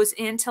just goes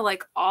into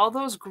like all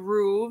those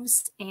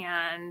grooves,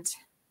 and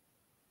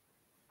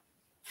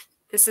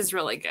this is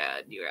really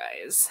good, you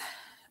guys.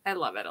 I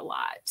love it a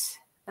lot.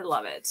 I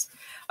love it.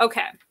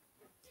 Okay.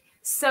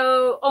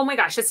 So, oh my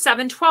gosh, it's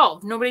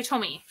 7:12. Nobody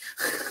told me.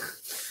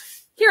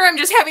 Here I'm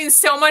just having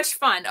so much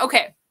fun.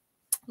 Okay.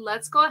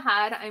 Let's go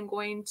ahead. I'm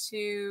going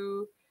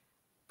to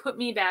put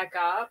me back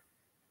up.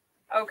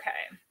 Okay.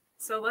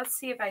 So let's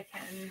see if I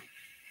can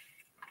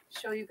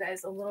show you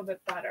guys a little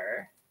bit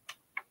better.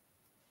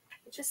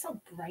 It's just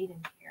so bright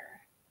in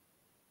here.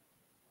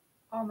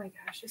 Oh my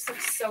gosh, this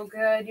looks so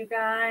good, you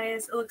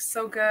guys. It looks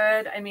so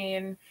good. I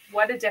mean,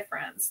 what a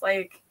difference.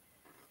 Like,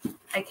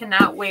 I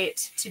cannot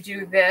wait to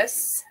do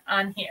this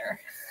on here.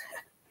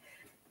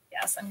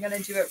 Yes, I'm going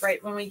to do it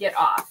right when we get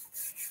off.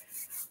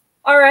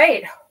 All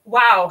right.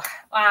 Wow.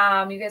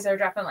 You guys are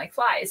dropping like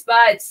flies.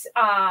 But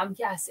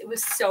yes, it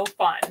was so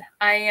fun.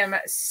 I am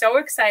so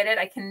excited.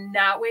 I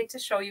cannot wait to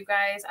show you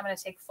guys. I'm going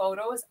to take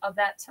photos of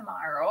that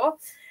tomorrow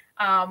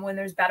when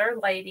there's better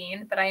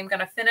lighting. But I am going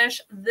to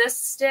finish this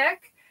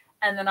stick,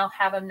 and then I'll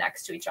have them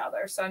next to each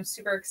other. So I'm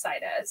super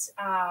excited.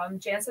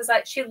 Jan says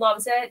that she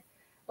loves it.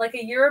 Like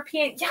a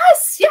European.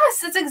 Yes,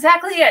 yes, that's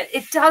exactly it.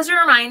 It does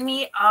remind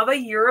me of a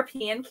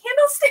European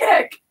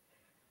candlestick.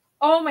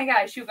 Oh my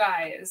gosh, you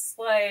guys.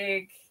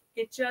 Like,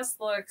 it just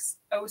looks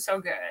oh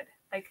so good.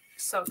 Like,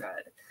 so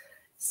good.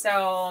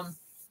 So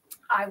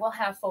I will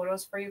have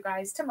photos for you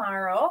guys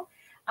tomorrow.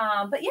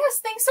 But yes,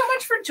 thanks so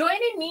much for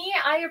joining me.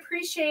 I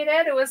appreciate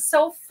it. It was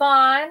so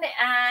fun,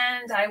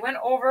 and I went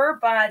over,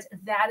 but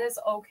that is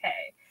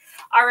okay.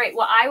 All right,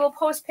 well, I will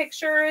post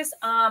pictures.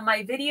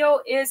 My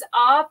video is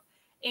up,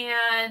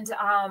 and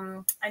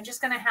I'm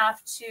just going to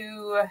have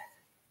to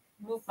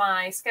move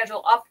my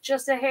schedule up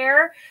just a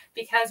hair,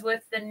 because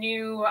with the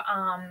new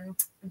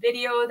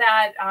video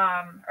that,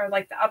 or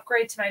like the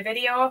upgrade to my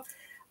video,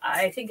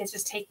 I think it's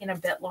just taking a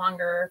bit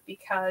longer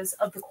because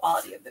of the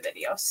quality of the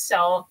video.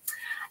 So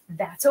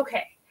that's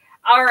okay.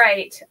 All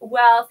right.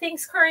 Well,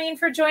 thanks, Corinne,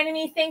 for joining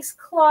me. Thanks,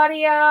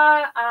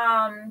 Claudia.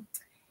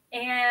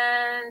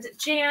 And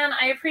Jan,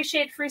 I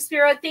appreciate Free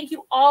Spirit. Thank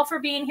you all for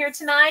being here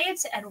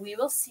tonight, and we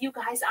will see you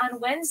guys on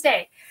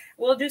Wednesday.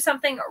 We'll do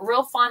something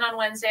real fun on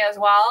Wednesday as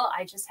well.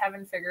 I just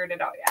haven't figured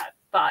it out yet,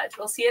 but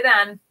we'll see you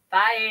then.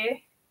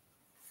 Bye.